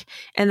back.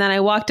 And then I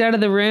walked out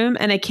of the room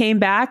and I came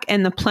back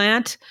and the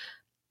plant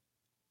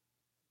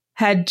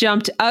had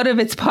jumped out of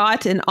its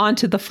pot and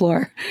onto the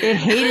floor. It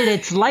hated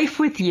its life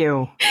with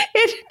you.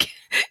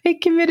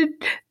 It committed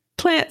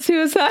plant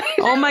suicide.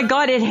 Oh my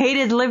God, it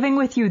hated living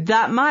with you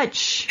that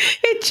much.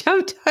 It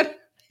jumped out of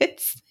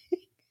its...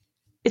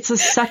 It's a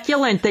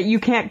succulent that you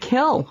can't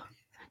kill.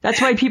 That's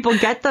why people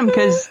get them,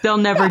 because they'll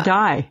never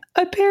die.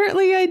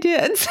 Apparently I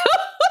did.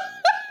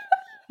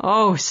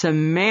 Oh,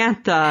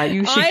 Samantha,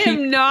 you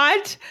should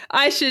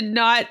I should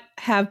not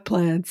have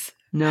plants.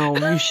 No,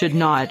 you should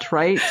not,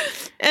 right?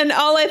 And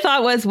all I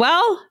thought was,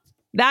 well,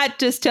 that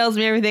just tells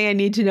me everything I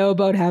need to know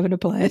about having a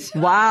plant.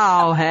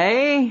 Wow,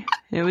 hey?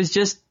 It was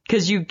just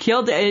because you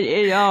killed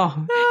it.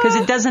 Because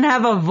it doesn't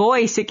have a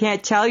voice. It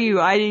can't tell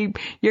you,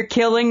 you're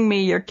killing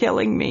me. You're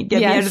killing me. Get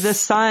me out of the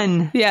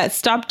sun. Yeah,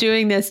 stop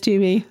doing this to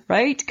me.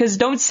 Right? Because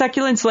don't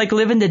succulents like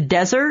live in the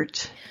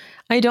desert?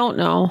 I don't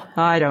know.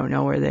 I don't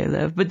know where they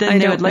live, but then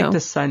they would like the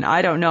sun.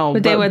 I don't know.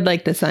 But they would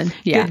like the sun.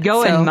 Yeah. Good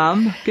going,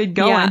 Mom. Good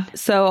going. Yeah,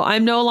 so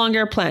I'm no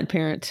longer a plant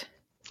parent.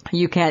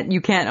 You can't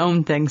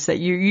own things that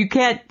you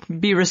can't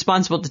be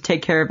responsible to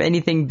take care of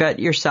anything but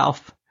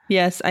yourself.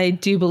 Yes, I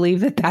do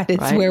believe that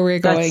is where we're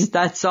going.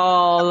 That's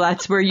all.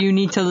 That's where you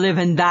need to live,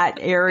 in that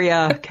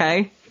area.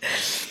 Okay.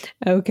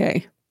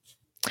 Okay.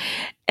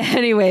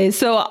 Anyway,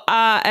 so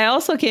I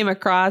also came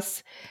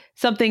across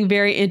something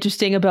very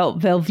interesting about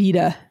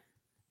Velveeta.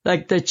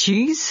 Like the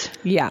cheese?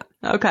 Yeah.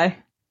 Okay.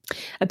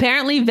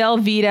 Apparently,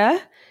 Velveeta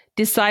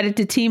decided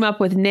to team up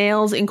with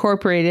Nails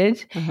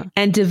Incorporated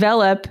and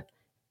develop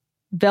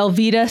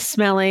Velveeta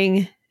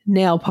smelling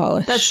nail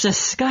polish. That's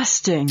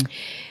disgusting.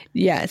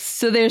 Yes.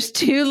 So there's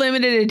 2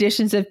 limited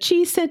editions of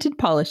cheese scented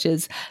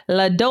polishes,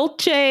 La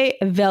Dolce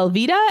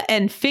Velveeta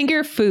and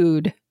Finger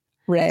Food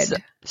Red.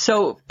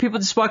 So people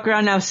just walk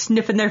around now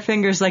sniffing their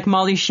fingers like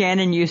Molly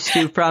Shannon used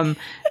to from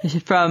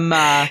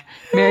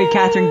Mary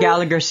Catherine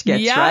Gallagher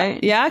skits, right?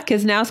 Yeah,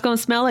 because now it's going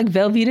to smell like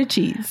Velveeta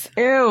cheese.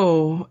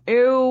 Ew.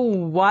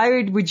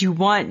 Why would you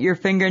want your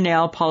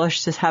fingernail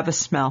polish to have a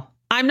smell?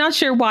 I'm not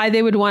sure why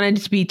they would want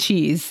it to be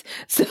cheese.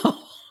 So.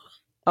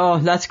 Oh,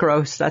 that's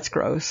gross.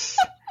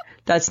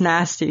 That's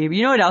nasty.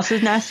 You know what else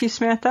is nasty,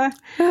 Samantha?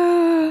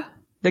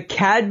 The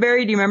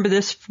Cadbury, do you remember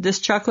this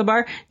chocolate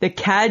bar? The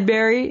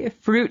Cadbury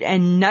Fruit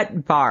and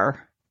Nut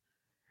Bar.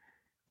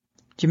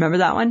 Do you remember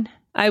that one?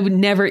 I would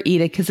never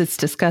eat it because it's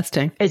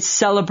disgusting. It's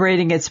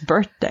celebrating its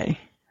birthday.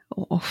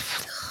 Oh.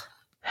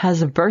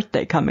 Has a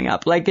birthday coming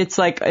up. It's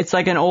like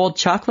an old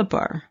chocolate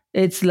bar.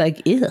 It's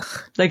like, ugh.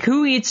 Like,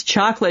 who eats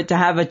chocolate to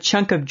have a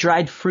chunk of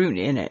dried fruit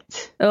in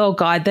it? Oh,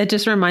 God, that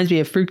just reminds me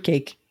of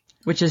fruitcake.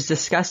 Which is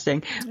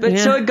disgusting. But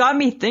so it got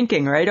me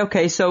thinking, right?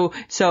 Okay, so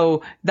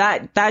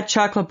that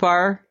chocolate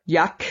bar,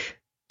 yuck.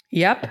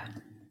 Yep.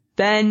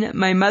 Then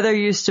my mother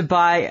used to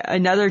buy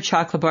another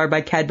chocolate bar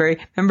by Cadbury.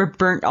 Remember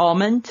Burnt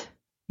Almond?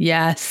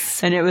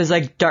 Yes. And it was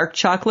like dark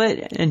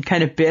chocolate and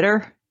kind of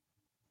bitter.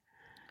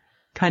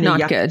 Kind of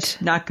not good.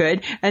 Not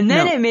good. And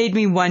then it made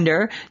me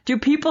wonder, do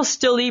people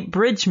still eat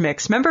Bridge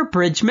Mix? Remember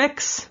Bridge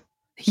Mix?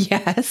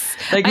 Yes.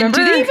 Like, and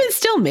do they even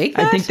still make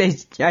that?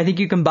 I think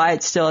you can buy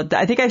it still.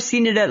 I think I've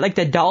seen it at like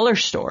the dollar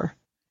store.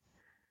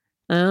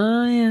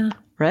 Oh, yeah.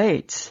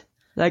 Right.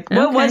 Like,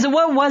 what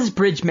was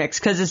Bridge Mix?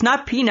 Because it's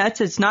not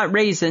peanuts. It's not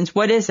raisins.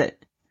 What is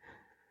it?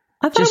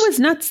 I thought it was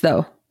nuts,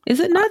 though.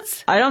 Is it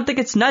nuts? I don't think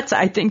it's nuts.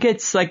 I think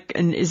it's like,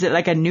 is it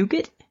like a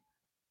nougat?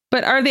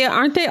 But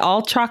aren't they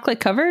all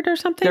chocolate covered or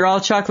something? They're all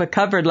chocolate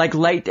covered, like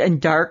light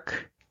and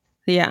dark.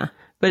 Yeah.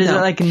 But is it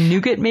like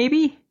nougat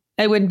maybe?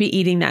 I wouldn't be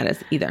eating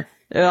that either.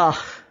 Ugh,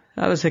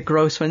 that was a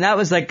gross one. That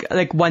was like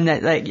one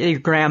that like your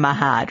grandma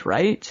had,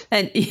 right?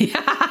 And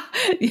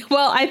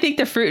well, I think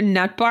the fruit and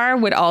nut bar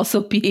would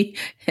also be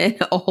an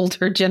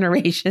older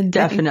generation thing.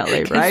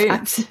 Definitely,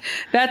 right?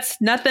 That's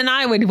nothing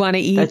I would want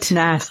to eat. That's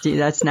nasty.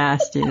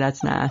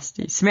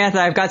 Samantha,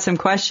 I've got some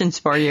questions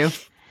for you.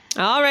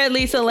 All right,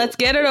 Lisa, let's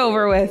get it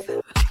over with.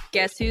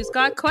 Guess who's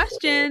got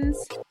questions?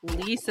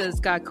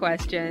 Lisa's got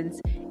questions.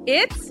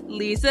 It's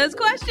Lisa's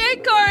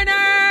Question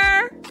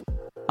Corner.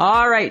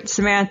 All right,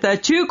 Samantha,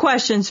 2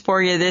 questions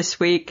for you this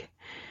week.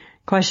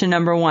 Question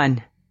number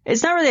 1.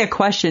 It's not really a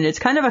question. It's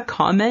kind of a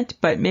comment,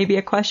 but maybe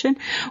a question.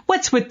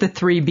 What's with the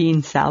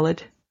 3-bean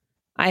salad?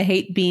 I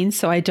hate beans,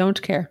 so I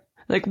don't care.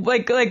 But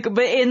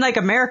in like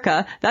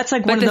America, that's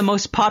like one of the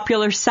most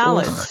popular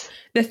salads.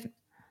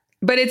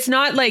 But it's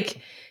not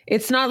like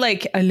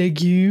a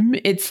legume.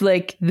 It's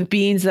like the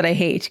beans that I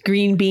hate.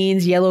 Green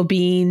beans, yellow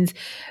beans,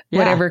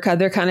 whatever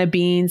other kind of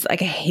beans.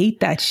 Like, I hate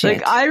that shit.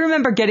 Like, I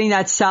remember getting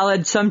that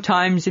salad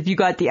sometimes if you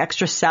got the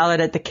extra salad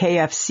at the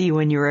KFC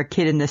when you were a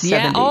kid in the 70s.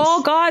 Yeah.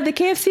 Oh, God. The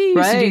KFC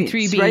used to do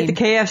 3-bean. Right. The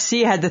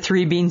KFC had the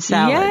 3-bean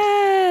salad. Yes.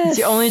 It's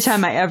the only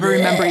time I ever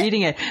remember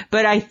eating it.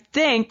 But I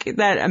think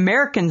that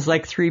Americans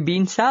like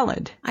 3-bean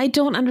salad. I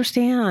don't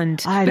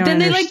understand. But then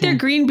they like their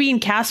green bean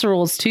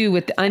casseroles too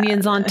with the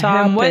onions on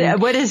top. Why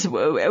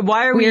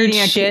are we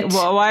eating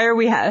why are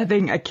we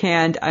having a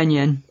canned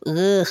onion?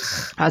 Ugh.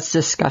 That's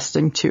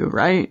disgusting too,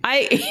 right?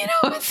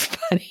 It's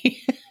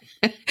funny.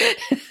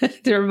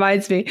 It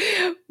reminds me,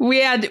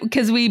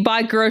 because we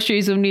bought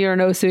groceries when we were in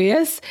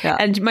Osoyoos,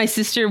 and my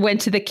sister went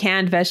to the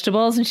canned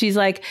vegetables and she's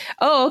like,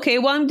 oh, okay,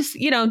 well, I'm just,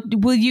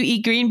 will you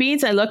eat green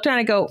beans? I looked at her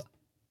and I go,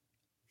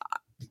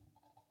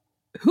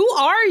 Who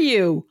are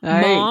you,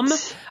 Right. Mom?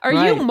 Are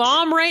Right. you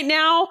Mom right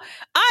now?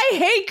 I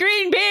hate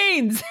green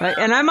beans. Right?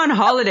 And I'm on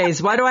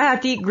holidays. Why do I have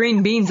to eat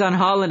green beans on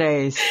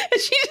holidays?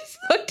 And she just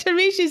looked at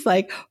me. She's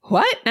like,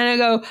 what? And I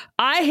go,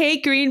 I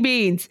hate green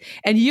beans.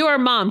 And you are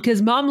Mom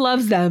because Mom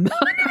loves them.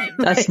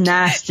 That's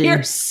nasty.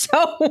 You're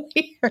so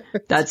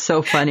weird. That's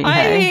so funny. I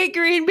Hey? hate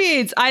green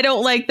beans. I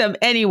don't like them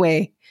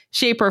anyway,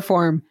 shape or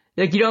form.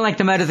 Like you don't like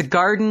them out of the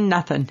garden?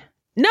 Nothing.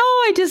 No,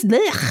 I just,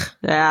 ugh.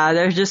 Yeah,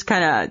 they're just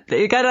kind of,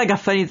 they got like a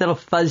funny little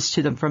fuzz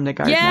to them from the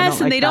garden. I Yes, don't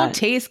and like they don't that.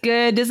 taste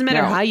good. Doesn't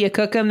matter No. how you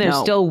cook them. They're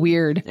No. still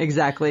weird.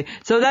 Exactly.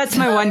 So that's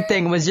my one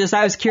thing was just,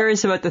 I was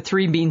curious about the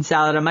 3-bean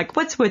salad. I'm like,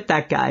 what's with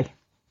that guy?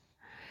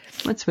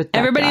 What's with that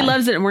Everybody guy?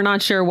 loves it and we're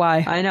not sure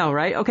why. I know,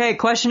 right? Okay,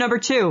 question number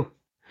 2.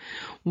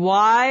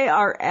 Why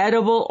are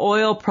edible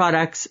oil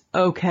products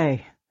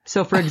okay?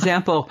 So, for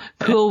example,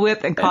 Cool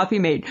Whip and Coffee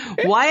Mate.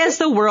 Why has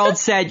the world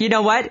said, you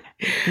know what?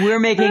 We're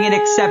making an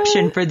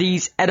exception for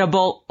these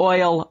edible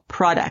oil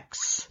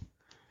products?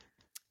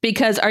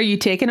 Because are you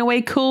taking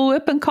away Cool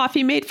Whip and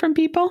Coffee Mate from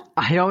people?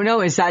 I don't know.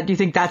 Do you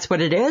think that's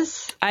what it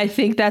is? I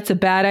think that's a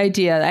bad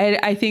idea.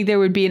 I think there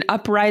would be an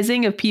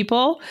uprising of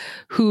people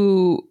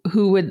who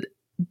would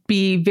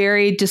be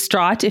very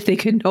distraught if they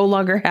could no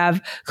longer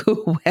have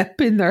Cool Whip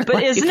in their But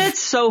life. isn't it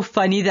so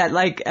funny that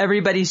like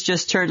everybody's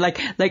just turned like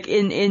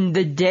in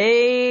the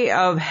day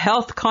of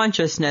health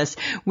consciousness,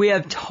 we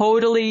have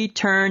totally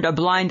turned a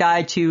blind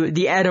eye to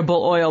the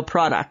edible oil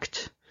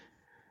product.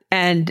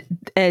 And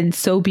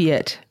so be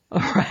it.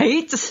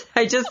 Right?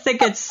 I just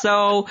think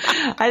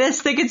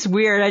it's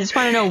weird. I just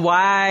want to know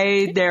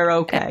why they're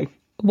okay.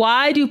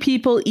 Why do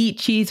people eat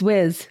Cheese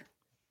Whiz?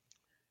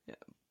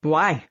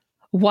 Why?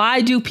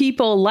 Why do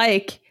people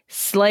like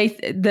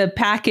the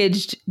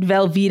packaged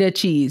Velveeta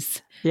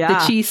cheese? Yeah.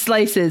 The cheese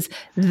slices.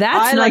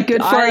 That's I not like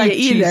good for I like you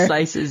cheese either.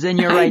 slices, and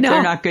you're I right, know.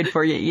 they're not good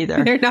for you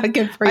either. They're not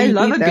good for you I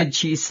love either. a good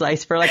cheese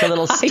slice for like a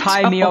little I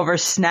tie me don't. over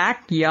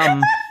snack.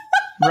 Yum.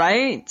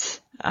 Right?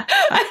 Tie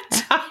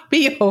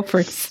me over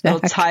Little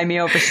snack. tie me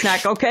over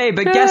snack. Okay,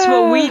 but guess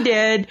what we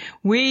did?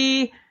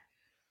 We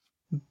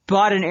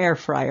bought an air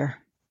fryer.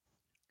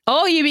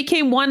 Oh, you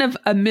became one of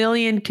a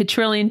million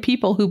quadrillion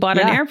people who bought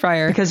an Yeah, air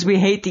fryer. Because we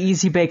hate the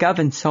Easy Bake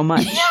Oven so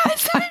much.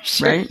 Yes, I'm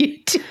sure Right? you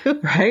do.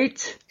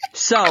 Right?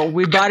 So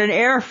we bought an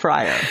air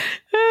fryer.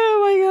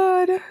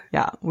 Oh my God.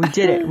 Yeah, we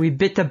did it. We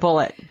bit the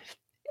bullet.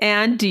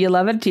 And do you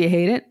love it? Do you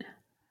hate it?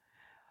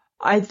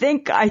 I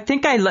think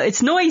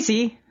it's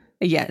noisy,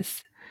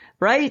 Yes.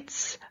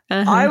 right?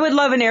 Uh-huh. I would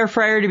love an air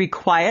fryer to be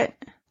quiet.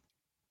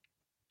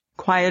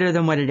 Quieter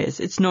than what it is.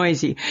 It's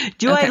noisy.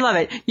 Do I Okay. love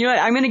it? You know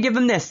what? I'm going to give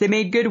them this. They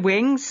made good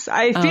wings.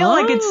 I feel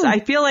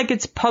like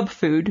it's pub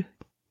food.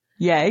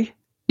 Yay.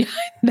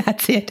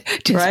 That's it.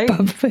 Just Right?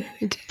 pub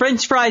food.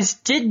 French fries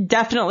did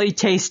definitely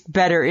taste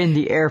better in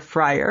the air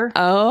fryer.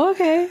 Oh,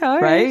 okay. All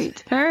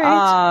right. Right?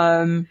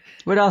 All right.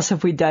 What else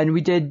have we done?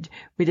 We did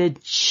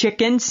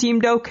chicken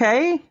seemed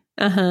okay.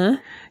 Uh-huh.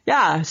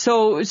 Yeah.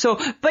 So,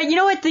 but you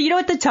know what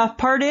the tough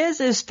part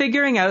is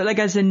figuring out, like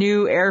as a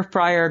new air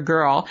fryer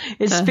girl,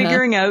 is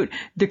figuring out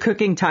the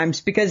cooking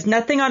times, because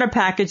nothing on a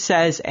package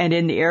says, and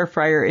in the air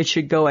fryer, it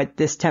should go at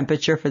this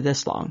temperature for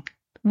this long.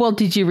 Well,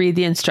 did you read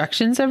the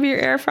instructions of your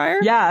air fryer?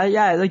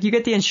 Yeah. Like you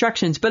get the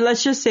instructions, but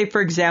let's just say,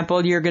 for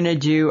example, you're going to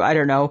do, I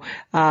don't know,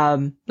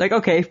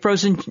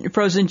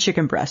 frozen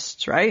chicken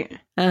breasts, right?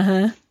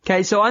 Uh-huh.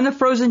 Okay, so on the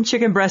frozen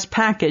chicken breast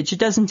package, it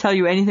doesn't tell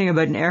you anything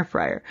about an air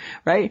fryer,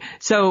 right?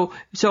 So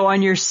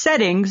on your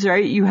settings,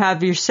 right, you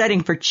have your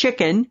setting for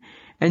chicken,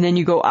 and then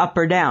you go up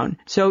or down.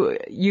 So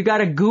you got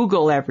to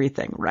Google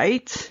everything,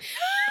 right?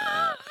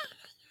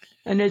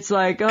 And it's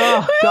like,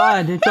 oh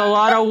God, it's a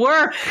lot of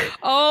work.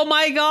 Oh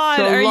my God.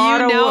 It's a Are lot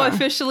you of now work.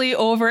 officially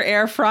over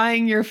air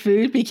frying your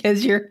food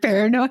because you're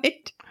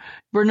paranoid?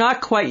 We're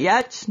not quite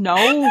yet.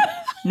 No,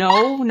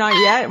 not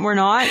yet. We're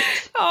not.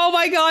 Oh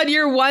my God.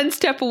 You're one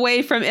step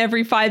away from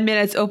every 5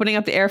 minutes opening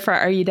up the air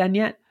fryer. Are you done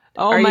yet?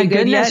 Oh Are my you good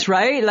goodness, yet?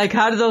 right? Like,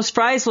 how do those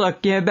fries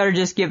look? You better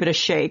just give it a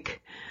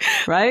shake,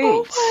 right?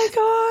 Oh my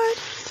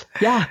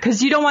God. Yeah,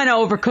 because you don't want to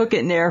overcook it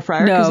in the air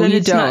fryer. 'cause No, then you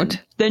it's not-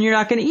 don't. Then you're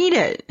not going to eat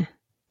it.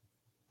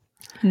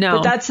 No.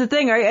 But that's the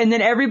thing, right? And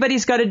then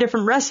everybody's got a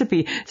different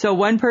recipe. So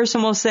one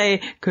person will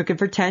say, cook it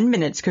for 10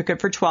 minutes, cook it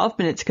for 12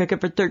 minutes, cook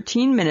it for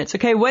 13 minutes.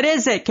 Okay, what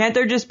is it? Can't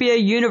there just be a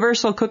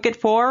universal cook it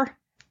for?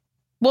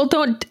 Well,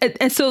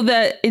 so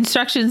the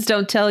instructions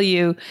don't tell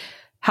you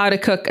how to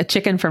cook a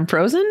chicken from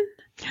frozen?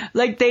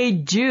 Like they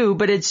do,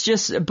 but it's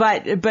just,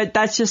 but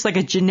that's just like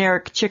a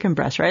generic chicken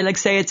breast, right? Like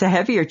say it's a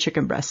heavier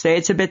chicken breast. Say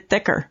it's a bit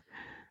thicker.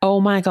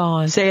 Oh my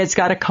God. Say it's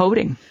got a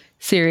coating,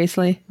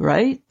 Seriously?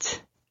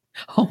 right?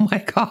 Oh my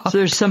God. So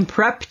there's some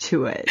prep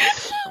to it.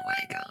 Oh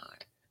my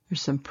God.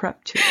 There's some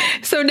prep to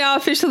it. So now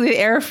officially the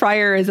air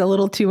fryer is a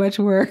little too much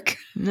work.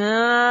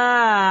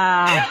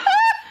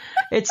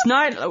 It's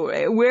not,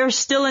 we're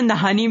still in the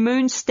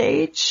honeymoon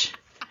stage.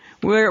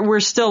 We're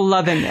still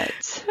loving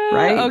it,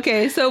 right?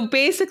 Okay. So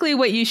basically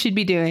what you should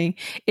be doing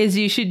is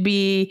you should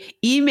be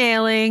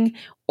emailing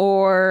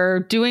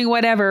or doing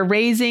whatever,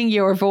 raising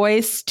your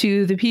voice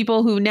to the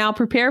people who now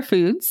prepare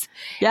foods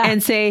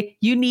and say,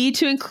 you need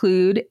to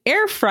include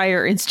air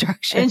fryer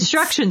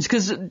instructions.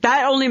 Because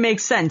that only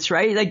makes sense,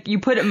 right? Like you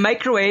put it in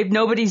microwave,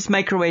 nobody's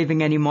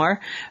microwaving anymore,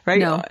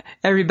 right? No.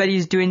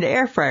 Everybody's doing the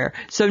air fryer.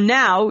 So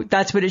now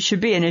that's what it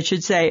should be. And it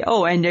should say,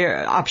 and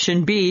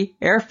option B,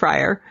 air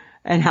fryer,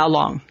 and how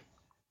long?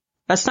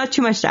 That's not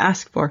too much to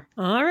ask for.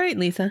 All right,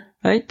 Lisa.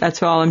 Right?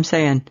 That's all I'm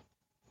saying.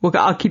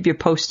 I'll keep you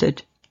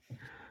posted.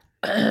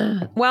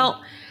 Well,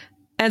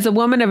 as a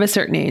woman of a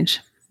certain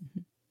age,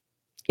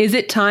 is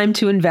it time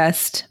to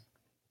invest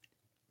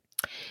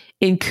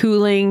in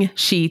cooling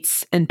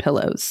sheets and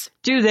pillows?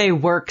 Do they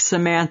work,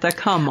 Samantha?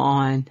 Come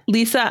on.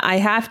 Lisa, I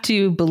have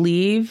to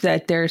believe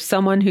that there's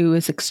someone who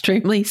is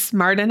extremely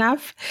smart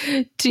enough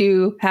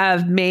to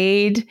have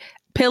made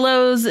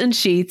pillows and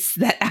sheets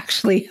that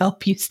actually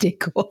help you stay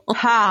cool.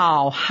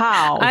 How?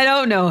 I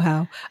don't know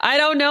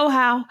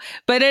how,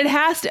 but it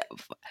has to.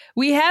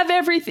 We have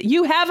everything.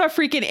 You have a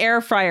freaking air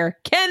fryer.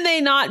 Can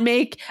they not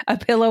make a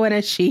pillow and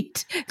a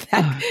sheet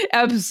that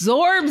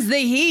absorbs the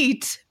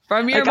heat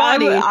from your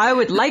body? I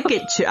would like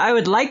it to. I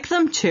would like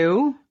them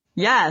to.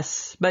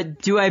 Yes.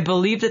 But do I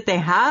believe that they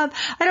have?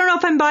 I don't know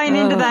if I'm buying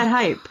into that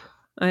hype.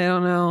 I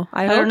don't know.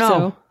 I don't know.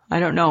 So. I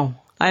don't know.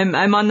 I'm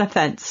on the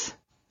fence.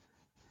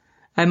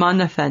 I'm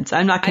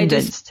not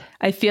convinced.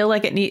 I feel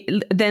like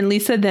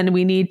then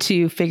we need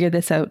to figure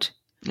this out.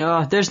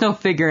 Oh, there's no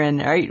figuring,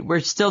 right? We're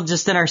still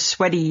just in our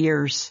sweaty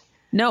years.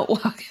 No,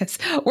 well, yes.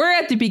 We're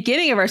at the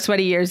beginning of our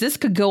sweaty years. This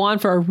could go on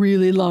for a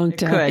really long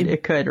time.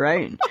 It could,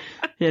 right?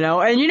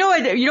 And you know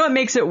what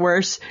makes it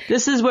worse?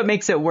 This is what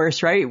makes it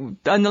worse, right?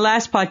 On the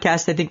last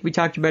podcast, I think we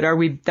talked about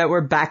that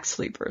we're back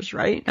sleepers,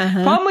 right?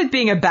 Problem with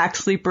being a back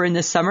sleeper in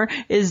the summer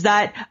is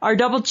that our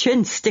double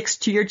chin sticks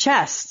to your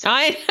chest.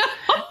 I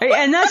know. Right?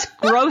 And that's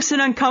gross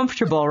and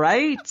uncomfortable,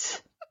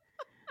 right?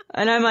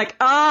 And I'm like,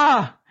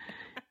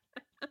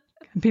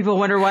 people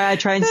wonder why I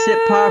try and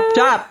sit popped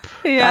up.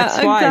 Yeah,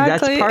 that's why.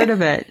 exactly.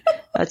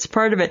 That's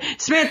part of it.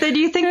 Samantha, do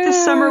you think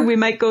this summer we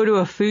might go to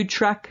a food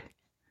truck?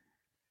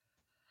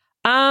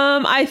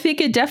 I think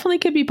it definitely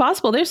could be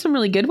possible. There's some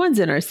really good ones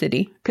in our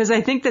city. Because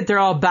I think that they're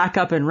all back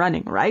up and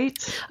running, right?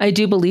 I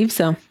do believe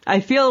so.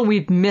 I feel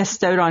we've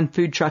missed out on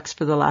food trucks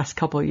for the last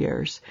couple of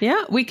years.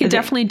 Yeah, we could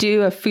definitely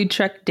do a food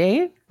truck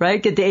day.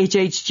 Right? Get the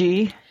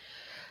HHG.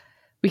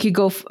 We could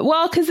go,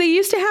 because they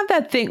used to have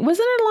that thing.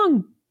 Wasn't it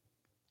along...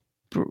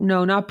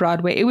 No, not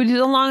Broadway. It was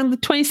along the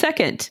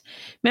 22nd.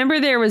 Remember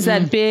there was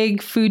that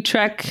big food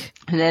truck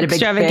and they had a big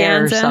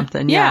extravaganza fair or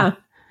something. Yeah.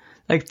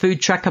 Like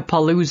food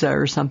truckapalooza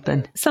or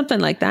something. Something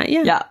like that.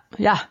 Yeah.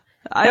 Yeah.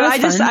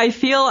 I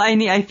feel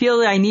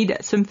I need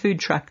some food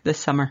truck this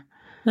summer.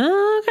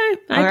 Oh,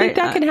 okay. I think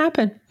that can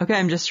happen. Okay.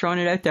 I'm just throwing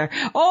it out there.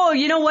 Oh,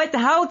 you know what?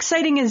 How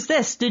exciting is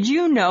this? Did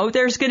you know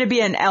there's going to be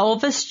an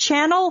Elvis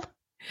channel?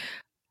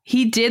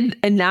 He did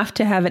enough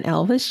to have an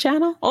Elvis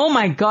channel? Oh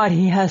my God,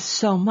 he has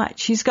so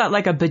much. He's got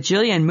like a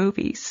bajillion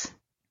movies.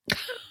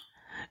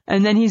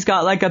 And then he's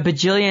got like a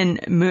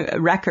bajillion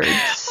records.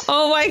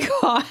 Oh my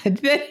God,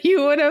 that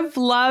you would have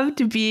loved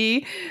to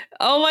be.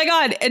 Oh my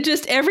God, and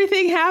just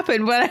everything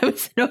happened when I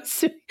was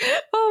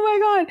oh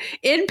my God.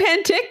 In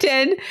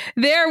Penticton,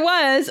 there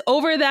was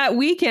over that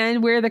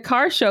weekend where the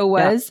car show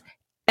was. Yeah.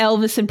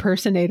 Elvis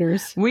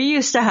impersonators. We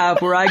used to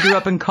have, where I grew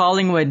up in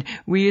Collingwood,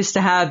 we used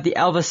to have the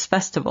Elvis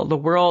Festival, the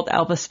World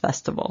Elvis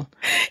Festival.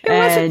 It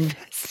was a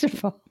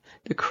festival.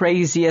 The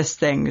craziest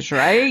things,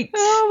 right?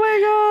 Oh my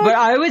God. But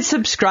I would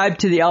subscribe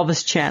to the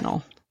Elvis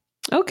channel.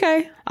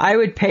 Okay. I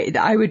would pay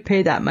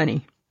that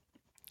money.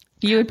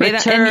 You would pay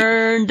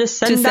Return to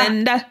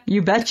sender.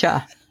 You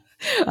betcha.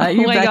 Oh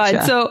my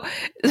God.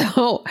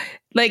 So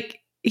like,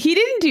 he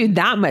didn't do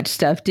that much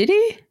stuff, did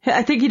he?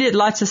 I think he did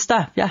lots of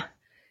stuff. Yeah.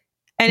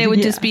 And it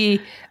would just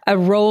be a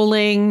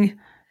rolling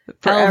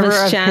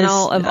Elvis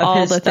channel of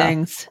all the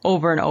things.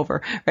 Over and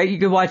over, right? You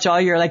could watch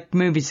all your like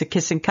movies, The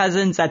Kissing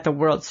Cousins at the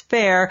World's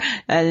Fair,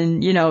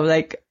 and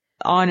like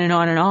on and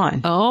on and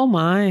on. Oh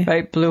my.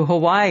 Right? Blue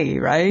Hawaii,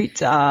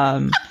 right?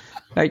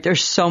 Right?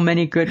 There's so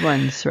many good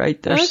ones, right?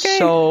 There's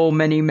so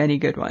many, many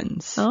good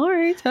ones. All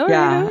right. All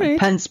right.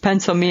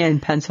 Pencil me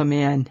in.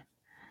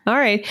 All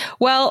right.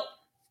 Well,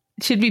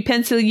 should we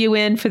pencil you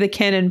in for the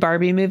Ken and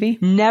Barbie movie?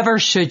 Never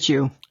should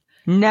you.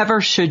 Never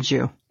should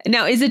you.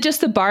 Now, is it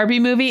just the Barbie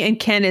movie and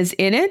Ken is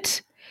in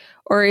it?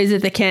 Or is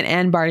it the Ken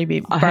and Barbie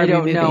movie? I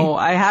don't know.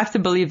 I have to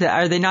believe that.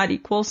 Are they not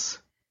equals?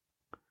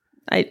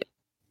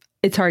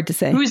 It's hard to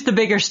say. Who's the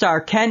bigger star,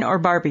 Ken or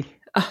Barbie?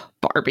 Oh,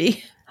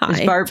 Barbie.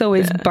 It's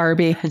always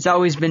Barbie. It's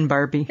always been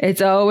Barbie.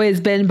 It's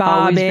always been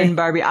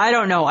Barbie. I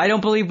don't know. I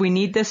don't believe we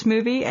need this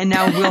movie. And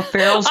now Will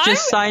Ferrell's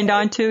just signed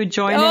on to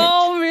join it.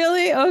 Oh,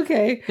 really?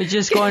 Okay. It's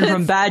just going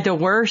from bad to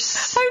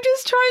worse. I'm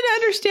just trying to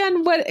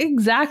understand what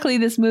exactly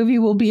this movie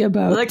will be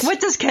about. Like, what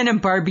does Ken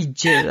and Barbie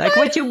do? Like,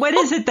 what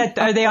is it that,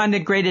 are they on a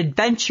great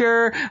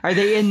adventure? Are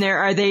they in there?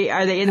 Are they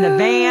in the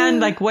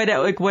van? Like, what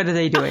are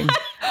they doing?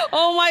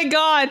 Oh my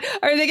God.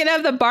 Are they going to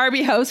have the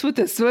Barbie house with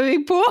the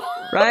swimming pool?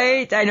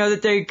 Right? I know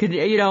that they could,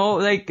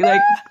 like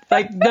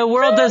the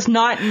world does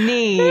not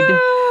need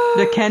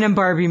the Ken and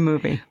Barbie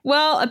movie.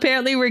 Well,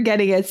 apparently we're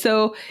getting it.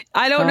 So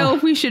I don't know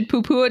if we should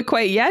poo-poo it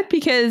quite yet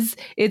because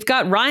it's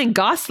got Ryan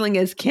Gosling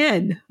as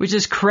Ken. Which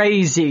is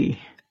crazy.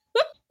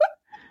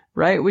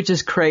 Right? Which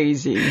is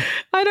crazy.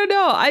 I don't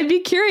know. I'd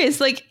be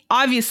curious. Like,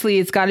 obviously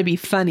it's got to be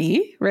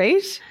funny,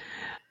 right?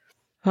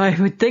 I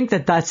would think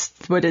that that's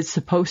what it's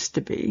supposed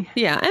to be.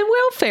 Yeah. And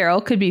Will Ferrell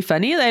could be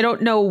funny. I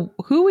don't know.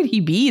 Who would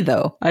he be,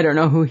 though? I don't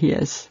know who he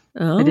is.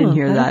 Oh, I didn't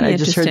hear that. be I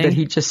just heard that interesting.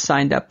 he just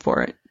signed up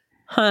for it.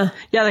 Huh.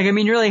 Yeah, like, I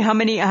mean, really, how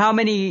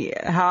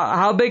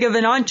big of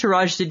an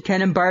entourage did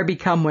Ken and Barbie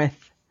come with?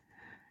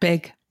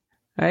 Big.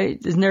 Right?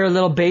 Isn't there a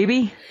little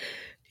baby?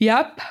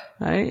 Yep.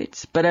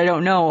 Right? But I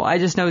don't know. I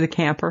just know the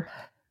camper.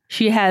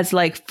 She has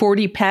like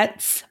 40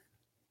 pets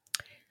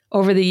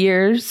over the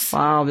years.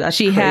 Wow, that's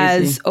She crazy.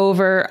 has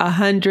over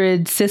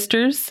 100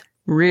 sisters.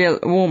 Real.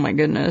 Oh my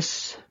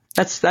goodness.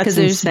 That's 'Cause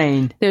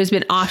insane. There's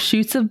been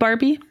offshoots of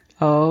Barbie,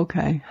 Oh,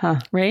 okay. Huh.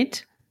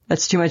 right?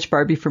 That's too much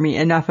Barbie for me.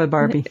 Enough of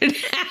Barbie.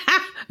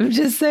 I'm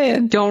just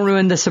saying. Don't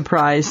ruin the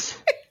surprise.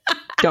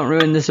 Don't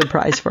ruin the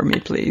surprise for me,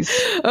 please.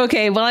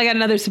 Okay, well, I got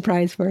another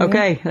surprise for you.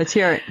 Okay, let's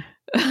hear it.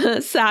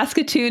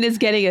 Saskatoon is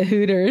getting a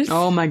Hooters.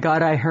 Oh my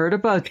God, I heard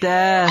about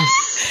this.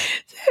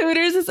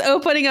 Hooters is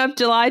opening up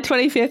July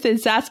 25th in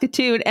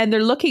Saskatoon, and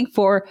they're looking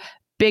for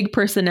big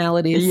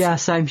personalities.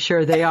 Yes, I'm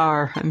sure they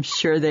are. I'm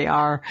sure they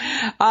are.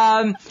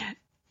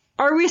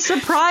 Are we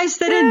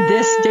surprised that in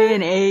this day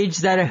and age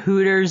that a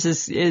Hooters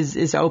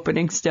is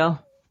opening still?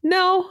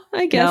 No,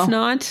 I guess No?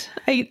 not.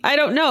 I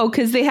don't know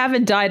because they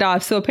haven't died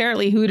off. So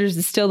apparently Hooters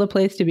is still the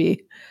place to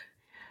be.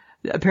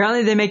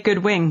 Apparently they make good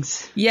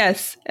wings.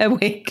 Yes. A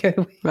wink.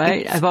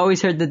 Right? I've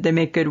always heard that they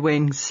make good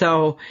wings.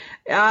 So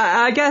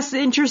I guess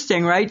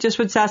interesting, right? Just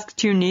what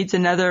Saskatoon needs,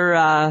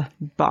 another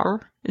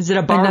bar. Is it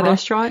a bar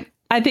restaurant?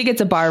 I think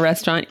it's a bar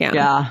restaurant.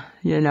 Yeah.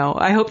 Yeah.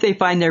 I hope they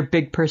find their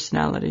big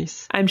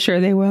personalities. I'm sure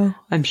they will.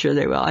 I'm sure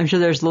they will. I'm sure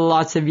there's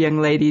lots of young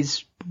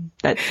ladies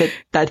that fit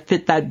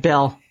that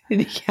bill.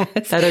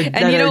 Yes.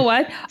 And you know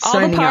what? All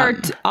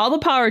the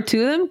power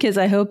to them because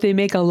I hope they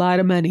make a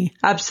lot of money.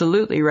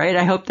 Absolutely, right?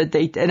 I hope that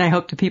I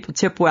hope the people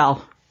tip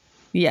well.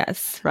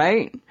 Yes.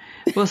 Right?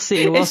 We'll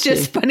see. It's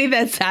just funny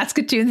that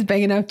Saskatoon's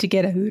big enough to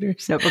get a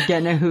Hooters. Nope, we're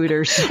getting a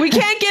Hooters. We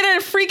can't get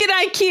a freaking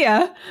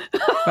IKEA.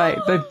 Right,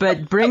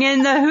 but bring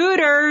in the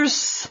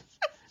Hooters.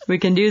 We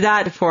can do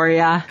that for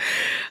you.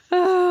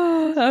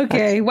 Oh,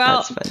 okay.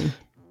 Well, that's funny.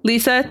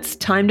 Lisa, it's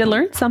time to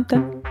learn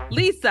something.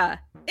 Lisa,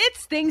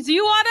 it's things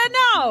you want to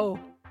know.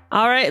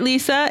 All right,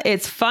 Lisa,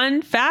 it's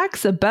fun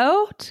facts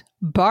about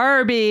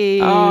Barbie.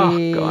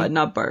 Oh, God,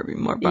 not Barbie.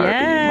 More Barbie.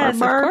 Yes,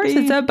 more Barbie. of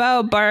course it's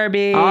about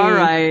Barbie. All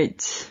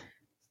right.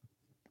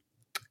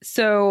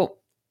 So,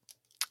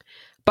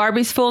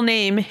 Barbie's full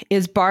name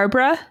is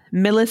Barbara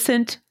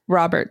Millicent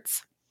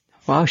Roberts.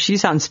 Wow, she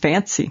sounds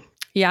fancy.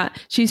 Yeah,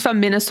 she's from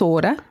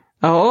Minnesota.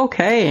 Oh,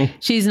 okay.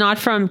 She's not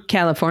from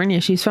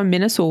California. She's from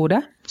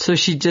Minnesota. So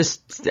she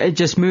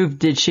just moved,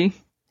 did she?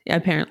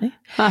 Apparently.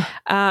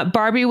 Huh.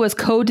 Barbie was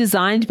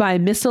co-designed by a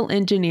missile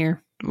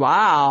engineer.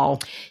 Wow.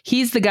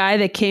 He's the guy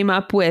that came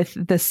up with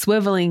the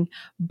swiveling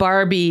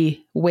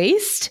Barbie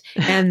waist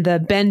and the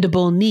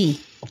bendable knee.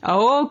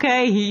 Oh,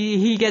 okay.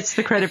 He gets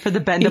the credit for the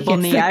bendable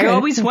knee. I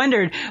always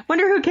wonder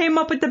who came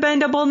up with the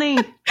bendable knee.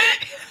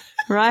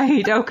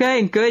 Right.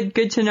 Okay. Good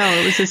to know.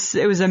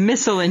 It was a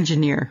missile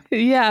engineer.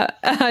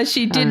 Yeah.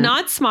 She did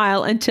not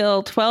smile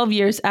until 12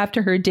 years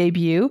after her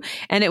debut.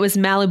 And it was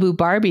Malibu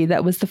Barbie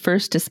that was the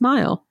first to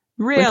smile.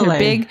 Really? With her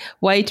big,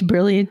 white,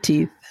 brilliant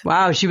teeth.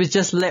 Wow. She was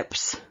just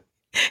lips.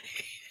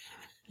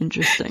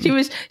 Interesting.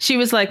 She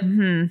was like,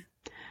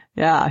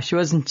 Yeah. She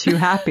wasn't too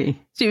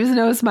happy. She was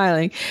no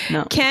smiling.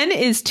 No. Ken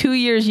is 2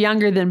 years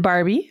younger than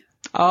Barbie.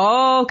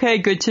 Oh, okay.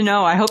 Good to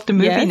know. I hope the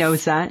movie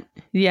knows that.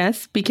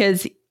 Yes,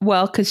 because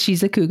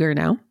she's a cougar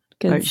now.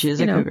 Right, she is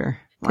a cougar.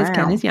 Because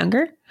Ken is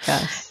younger.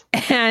 Yes.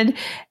 And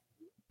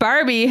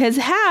Barbie has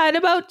had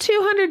about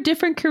 200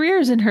 different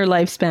careers in her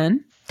lifespan.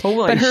 Oh,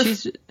 well,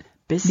 she's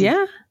busy.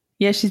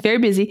 Yeah, she's very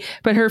busy.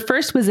 But her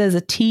first was as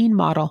a teen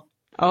model.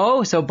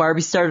 Oh, so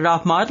Barbie started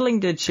off modeling,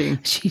 did she?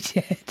 She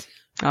did.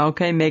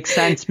 Okay, makes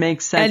sense.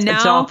 And now,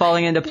 it's all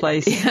falling into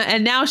place. Yeah,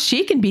 and now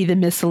she can be the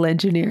missile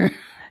engineer.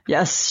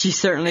 Yes, she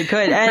certainly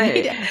could.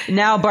 And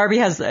now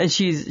Barbie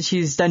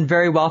she's done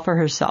very well for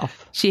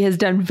herself. She has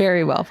done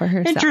very well for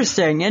herself.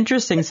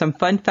 Interesting. Some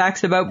fun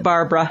facts about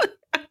Barbara.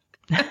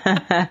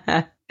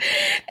 And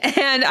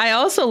I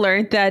also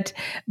learned that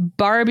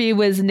Barbie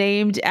was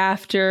named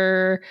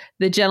after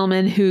the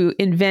gentleman who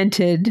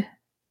invented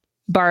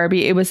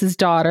Barbie. It was his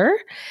daughter.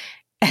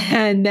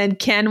 And then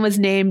Ken was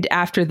named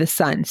after the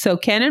son. So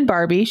Ken and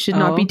Barbie should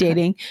not be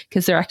dating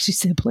because they're actually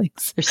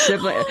siblings. They're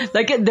siblings.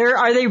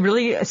 Are they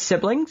really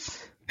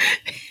siblings?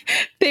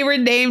 They were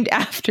named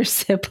after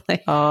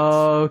siblings.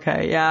 Oh,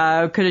 okay.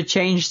 Yeah, I could have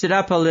changed it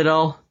up a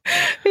little.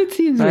 It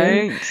seems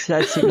right. Weird.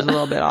 That seems a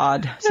little bit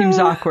odd. Seems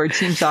awkward.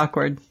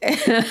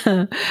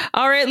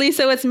 All right,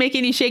 Lisa, what's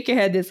making you shake your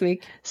head this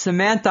week?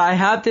 Samantha, I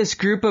have this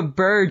group of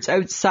birds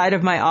outside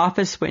of my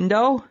office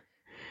window.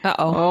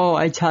 Uh-oh. Oh,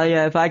 I tell you,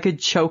 if I could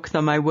choke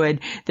them, I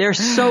would. They're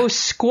so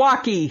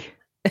squawky.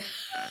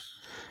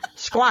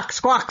 Squawk,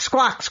 squawk,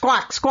 squawk,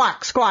 squawk,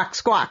 squawk, squawk,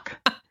 squawk.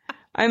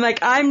 I'm like,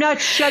 I'm not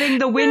shutting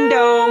the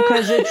window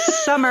because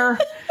it's summer.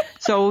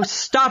 So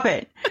stop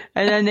it.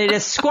 And then they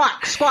just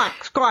squawk,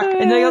 squawk, squawk.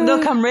 And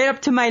they'll come right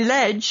up to my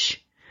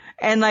ledge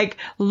and like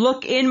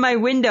look in my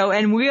window.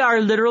 And we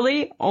are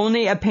literally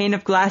only a pane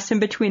of glass in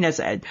between us.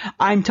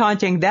 I'm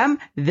taunting them.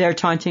 They're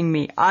taunting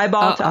me.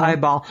 Eyeball to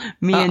eyeball.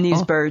 Me and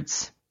these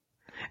birds.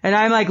 And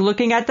I'm like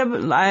looking at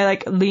them. I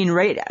like lean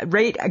right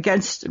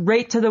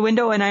to the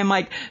window. And I'm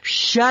like,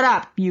 shut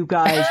up, you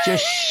guys.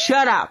 Just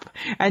shut up.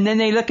 And then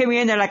they look at me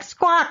and they're like,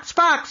 squawk,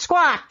 squawk,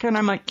 squawk. And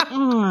I'm like,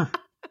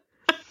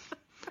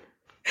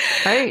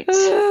 Right.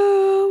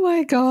 Oh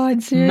my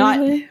God.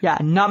 Seriously?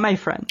 Not my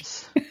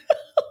friends.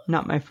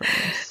 Not my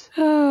friends.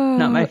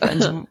 Not my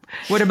friends.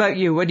 What about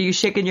you? What are you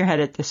shaking your head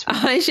at this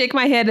week? I shake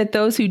my head at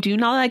those who do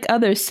not like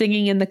others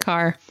singing in the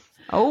car.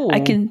 Oh.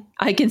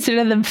 I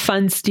consider them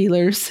fun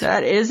stealers.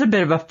 That is a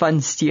bit of a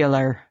fun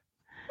stealer.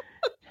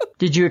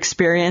 Did you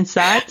experience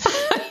that?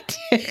 I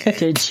did.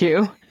 Did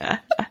you?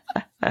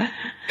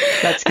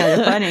 That's kind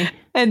of funny.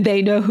 And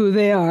they know who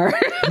they are.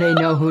 They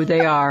know who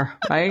they are,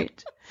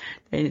 right?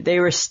 They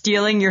were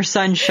stealing your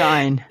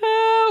sunshine.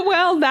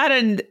 Well, that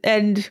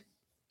and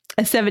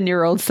a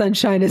 7-year-old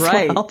sunshine as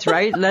well.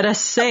 Right. Let us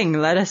sing.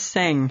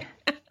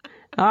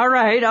 All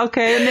right.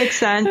 Okay. It makes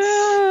sense.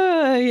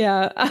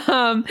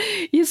 Yeah.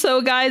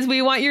 So guys,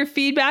 we want your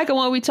feedback on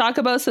what we talk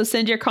about. So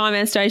send your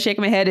comments to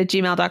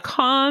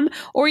ishakemyhead@gmail.com,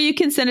 or you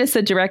can send us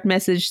a direct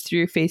message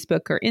through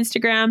Facebook or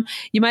Instagram.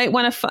 You might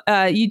want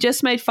to, you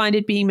just might find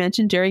it being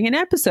mentioned during an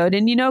episode.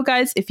 And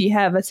guys, if you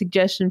have a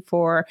suggestion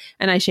for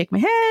an I Shake My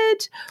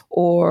Head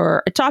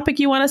or a topic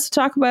you want us to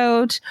talk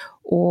about,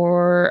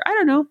 or I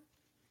don't know,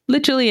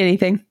 literally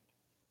anything.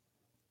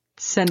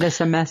 Send us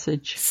a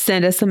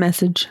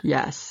message.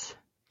 Yes.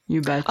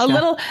 You betcha. A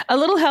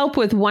little help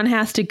with One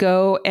Has to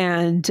Go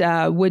and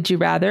Would You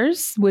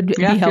Rathers would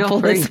be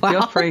helpful as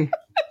well.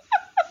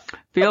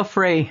 Feel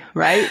free,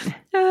 right?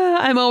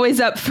 I'm always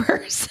up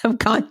for some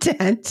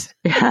content.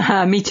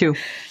 Yeah, me too.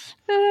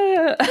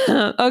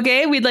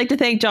 Okay, we'd like to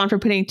thank John for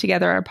putting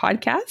together our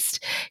podcast.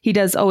 He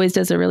always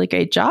does a really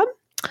great job.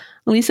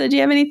 Lisa, do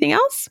you have anything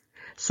else?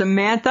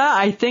 Samantha,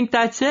 I think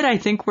that's it. I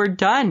think we're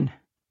done.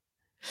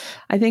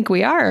 I think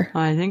we are,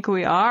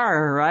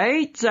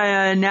 right?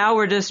 Now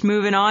we're just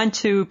moving on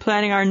to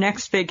planning our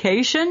next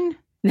vacation.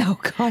 No,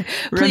 God.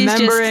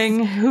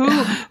 Remembering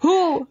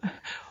who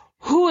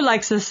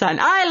likes the sun?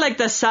 I like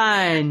the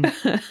sun.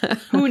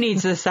 Who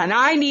needs the sun?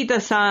 I need the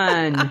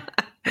sun.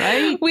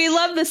 Right? We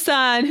love the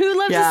sun. Who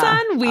loves the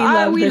sun? We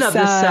love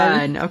the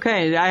sun.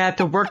 Okay. I have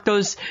to work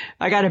those.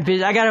 I'm going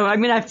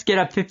to have to get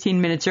up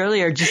 15 minutes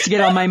earlier just to get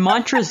all my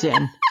mantras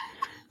in.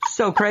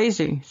 So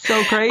crazy.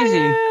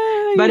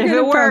 But if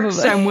it works,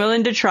 I'm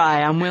willing to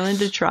try.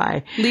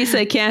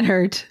 Lisa, it can't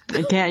hurt.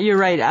 You're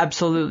right.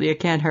 Absolutely.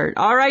 It can't hurt.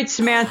 All right,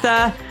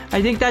 Samantha.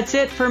 I think that's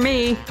it for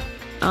me.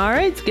 All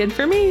right. It's good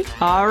for me.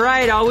 All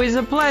right. Always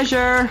a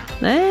pleasure.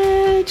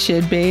 It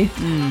should be.